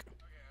work.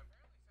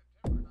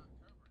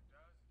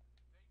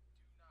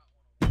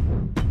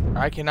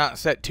 I cannot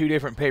set two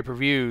different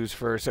pay-per-views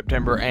for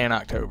September and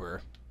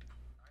October.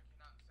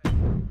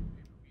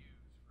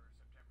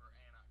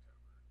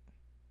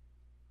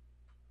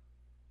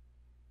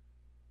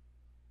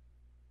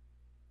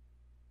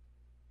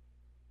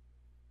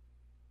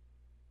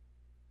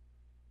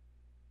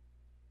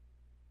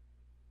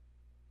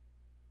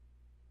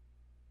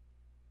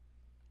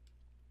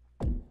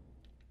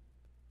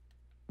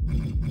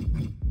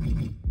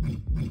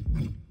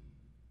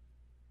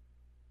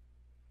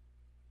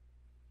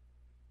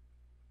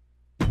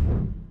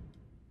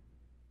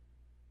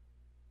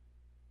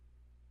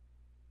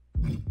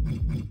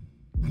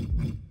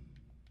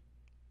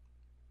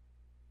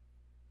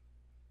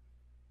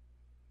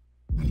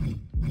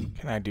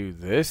 Can I do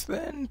this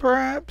then,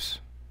 perhaps?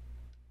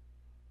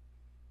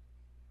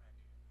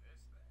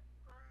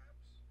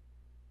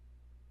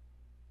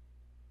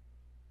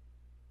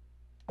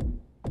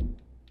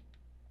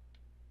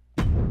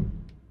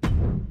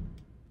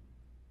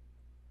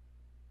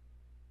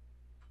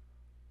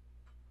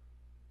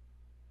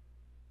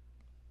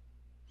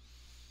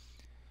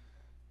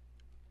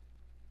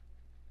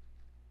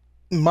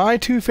 My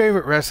two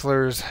favorite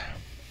wrestlers.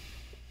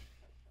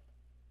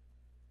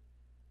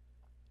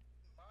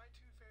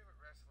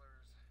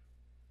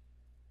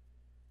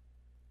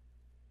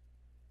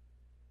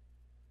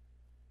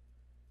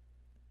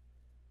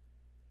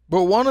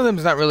 But one of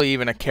them's not really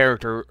even a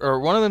character, or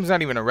one of them's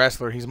not even a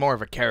wrestler. He's more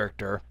of a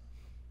character.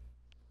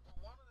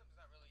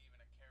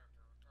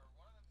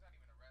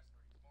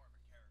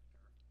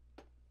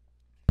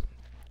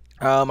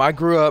 I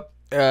grew up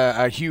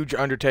a huge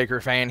Undertaker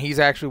fan. He's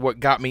actually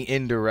what got me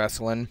into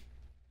wrestling.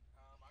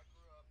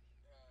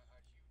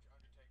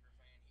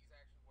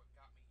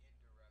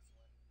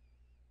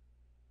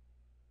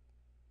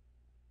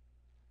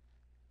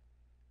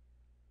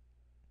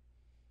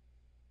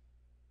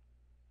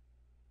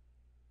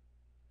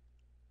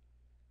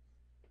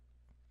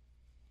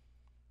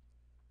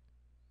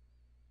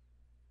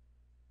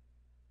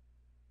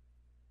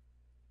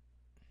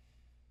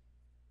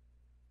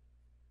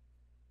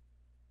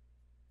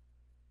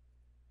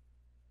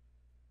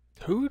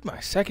 Who would my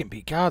second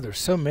be? God, there's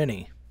so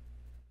many.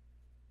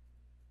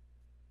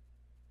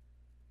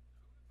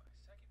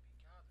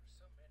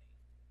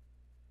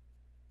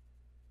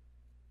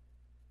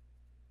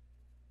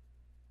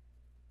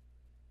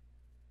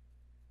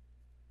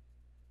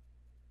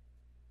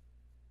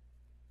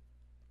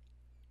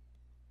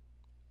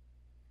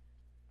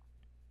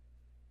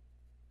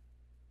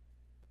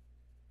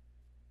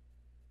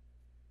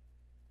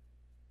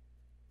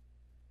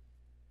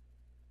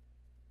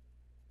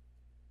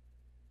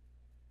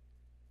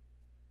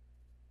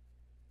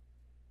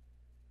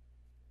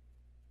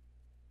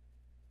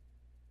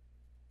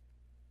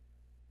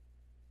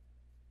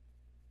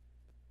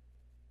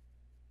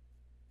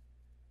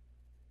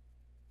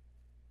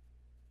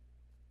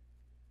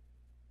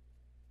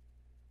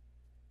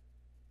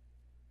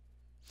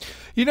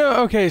 You know,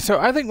 okay, so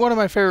I think one of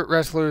my favorite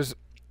wrestlers,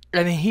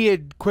 and he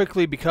had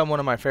quickly become one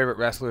of my favorite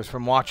wrestlers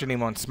from watching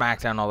him on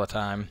SmackDown all the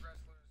time.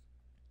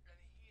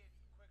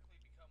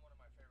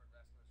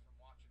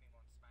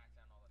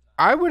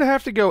 I would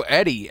have to go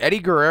Eddie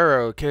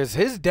Guerrero, because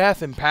his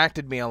death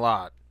impacted me a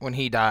lot when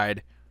he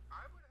died.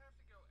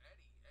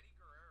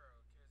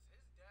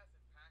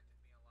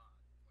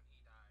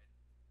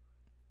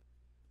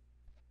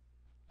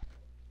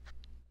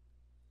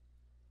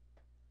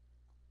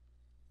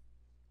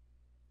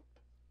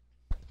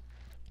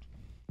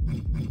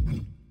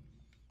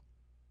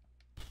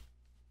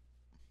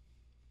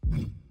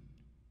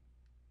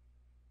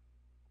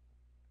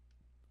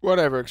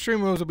 Whatever,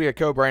 Extreme Rules will be a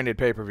co-branded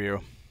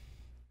pay-per-view,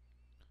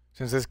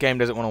 since this game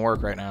doesn't want to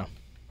work right now.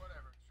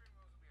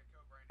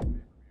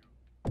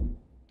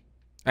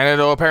 And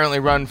it'll apparently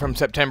run from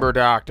September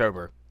to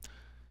October.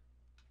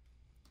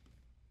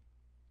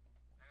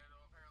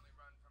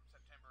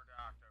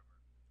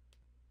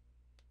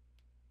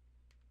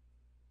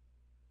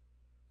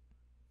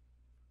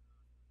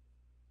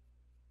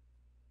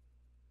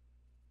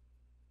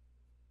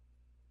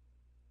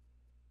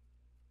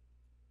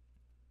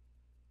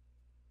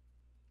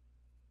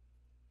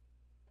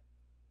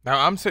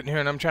 Now, I'm sitting here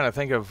and I'm trying to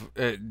think of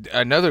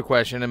another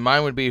question, and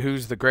mine would be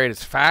who's the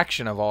greatest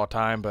faction of all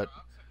time, but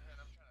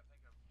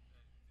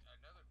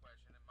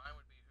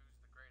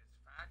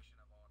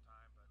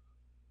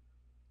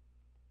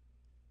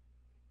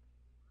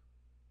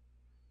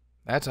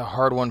that's a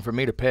hard one for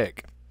me to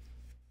pick.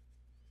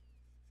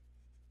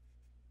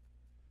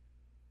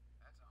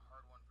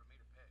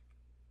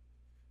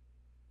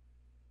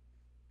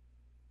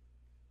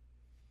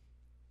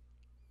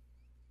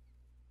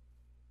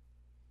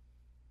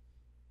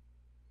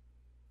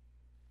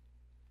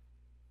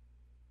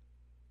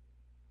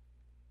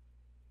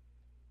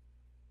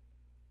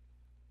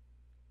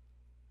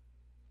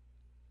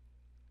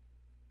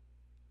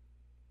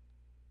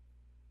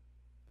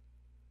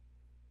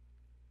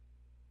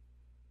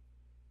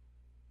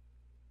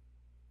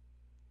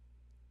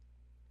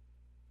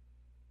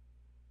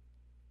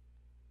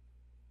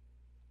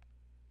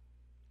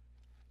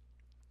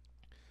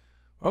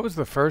 What was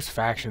the first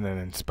faction that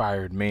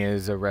inspired me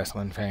as a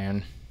wrestling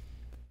fan?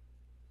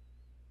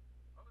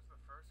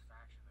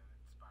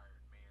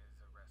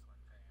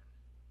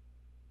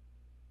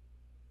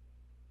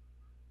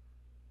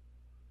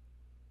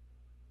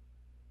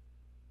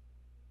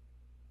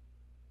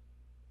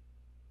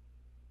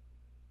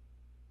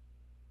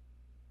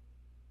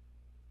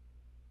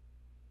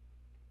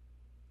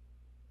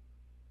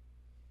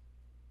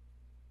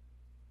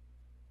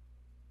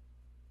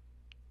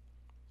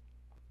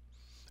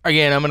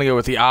 Again, I'm going to go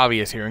with the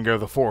obvious here and go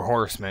the Four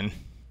Horsemen.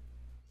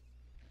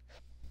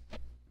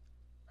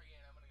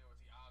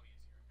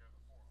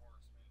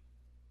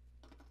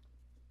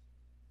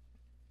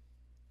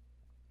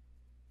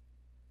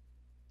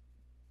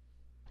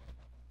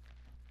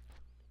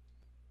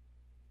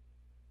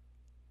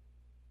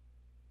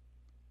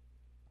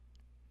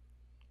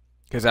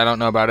 Because I don't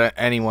know about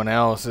anyone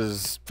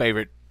else's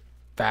favorite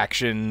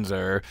factions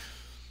or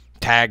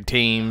tag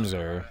teams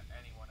or...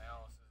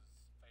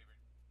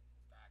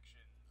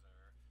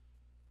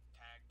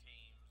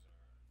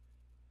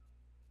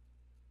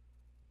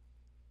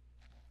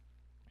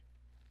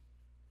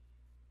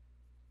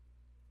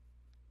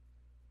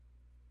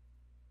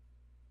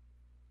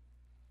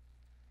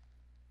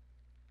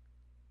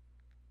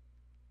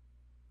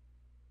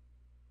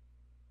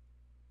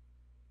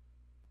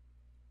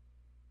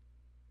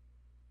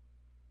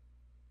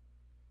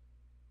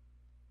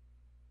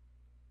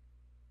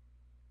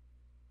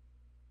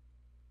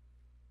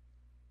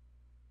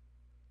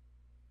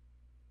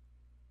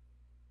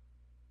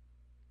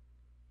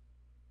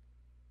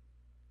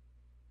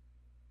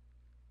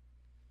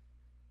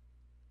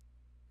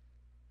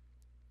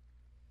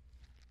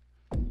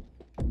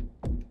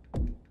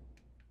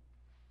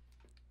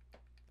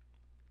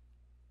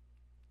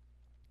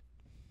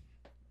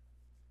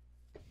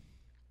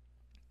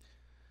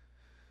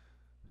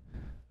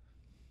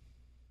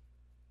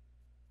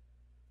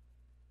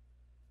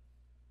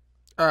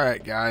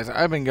 Alright, guys,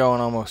 I've been going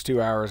almost 2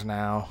 hours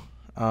now.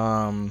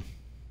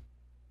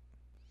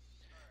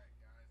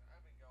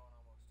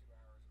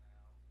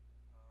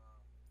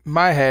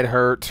 My head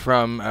hurts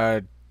from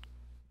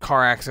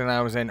car accident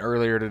I was in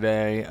earlier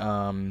today.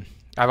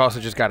 I've also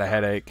just got a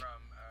headache.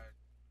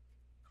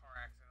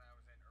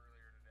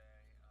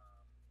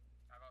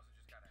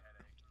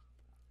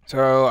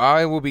 So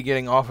I will be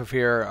getting off of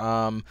here.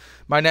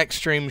 My next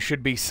stream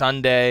should be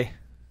Sunday.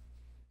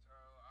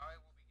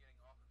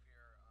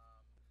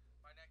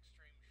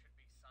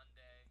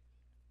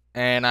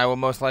 And I will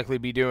most likely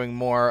be doing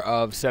more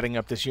of setting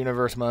up this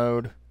universe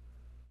mode.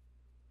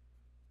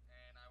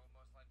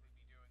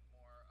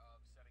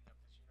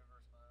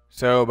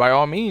 So by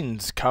all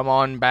means, come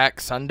on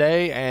back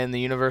Sunday and the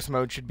universe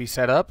mode should be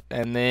set up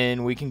and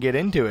then we can get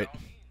into it.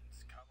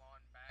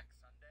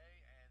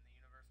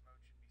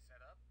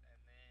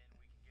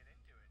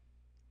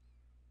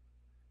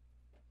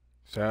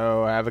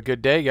 So have a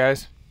good day,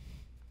 guys.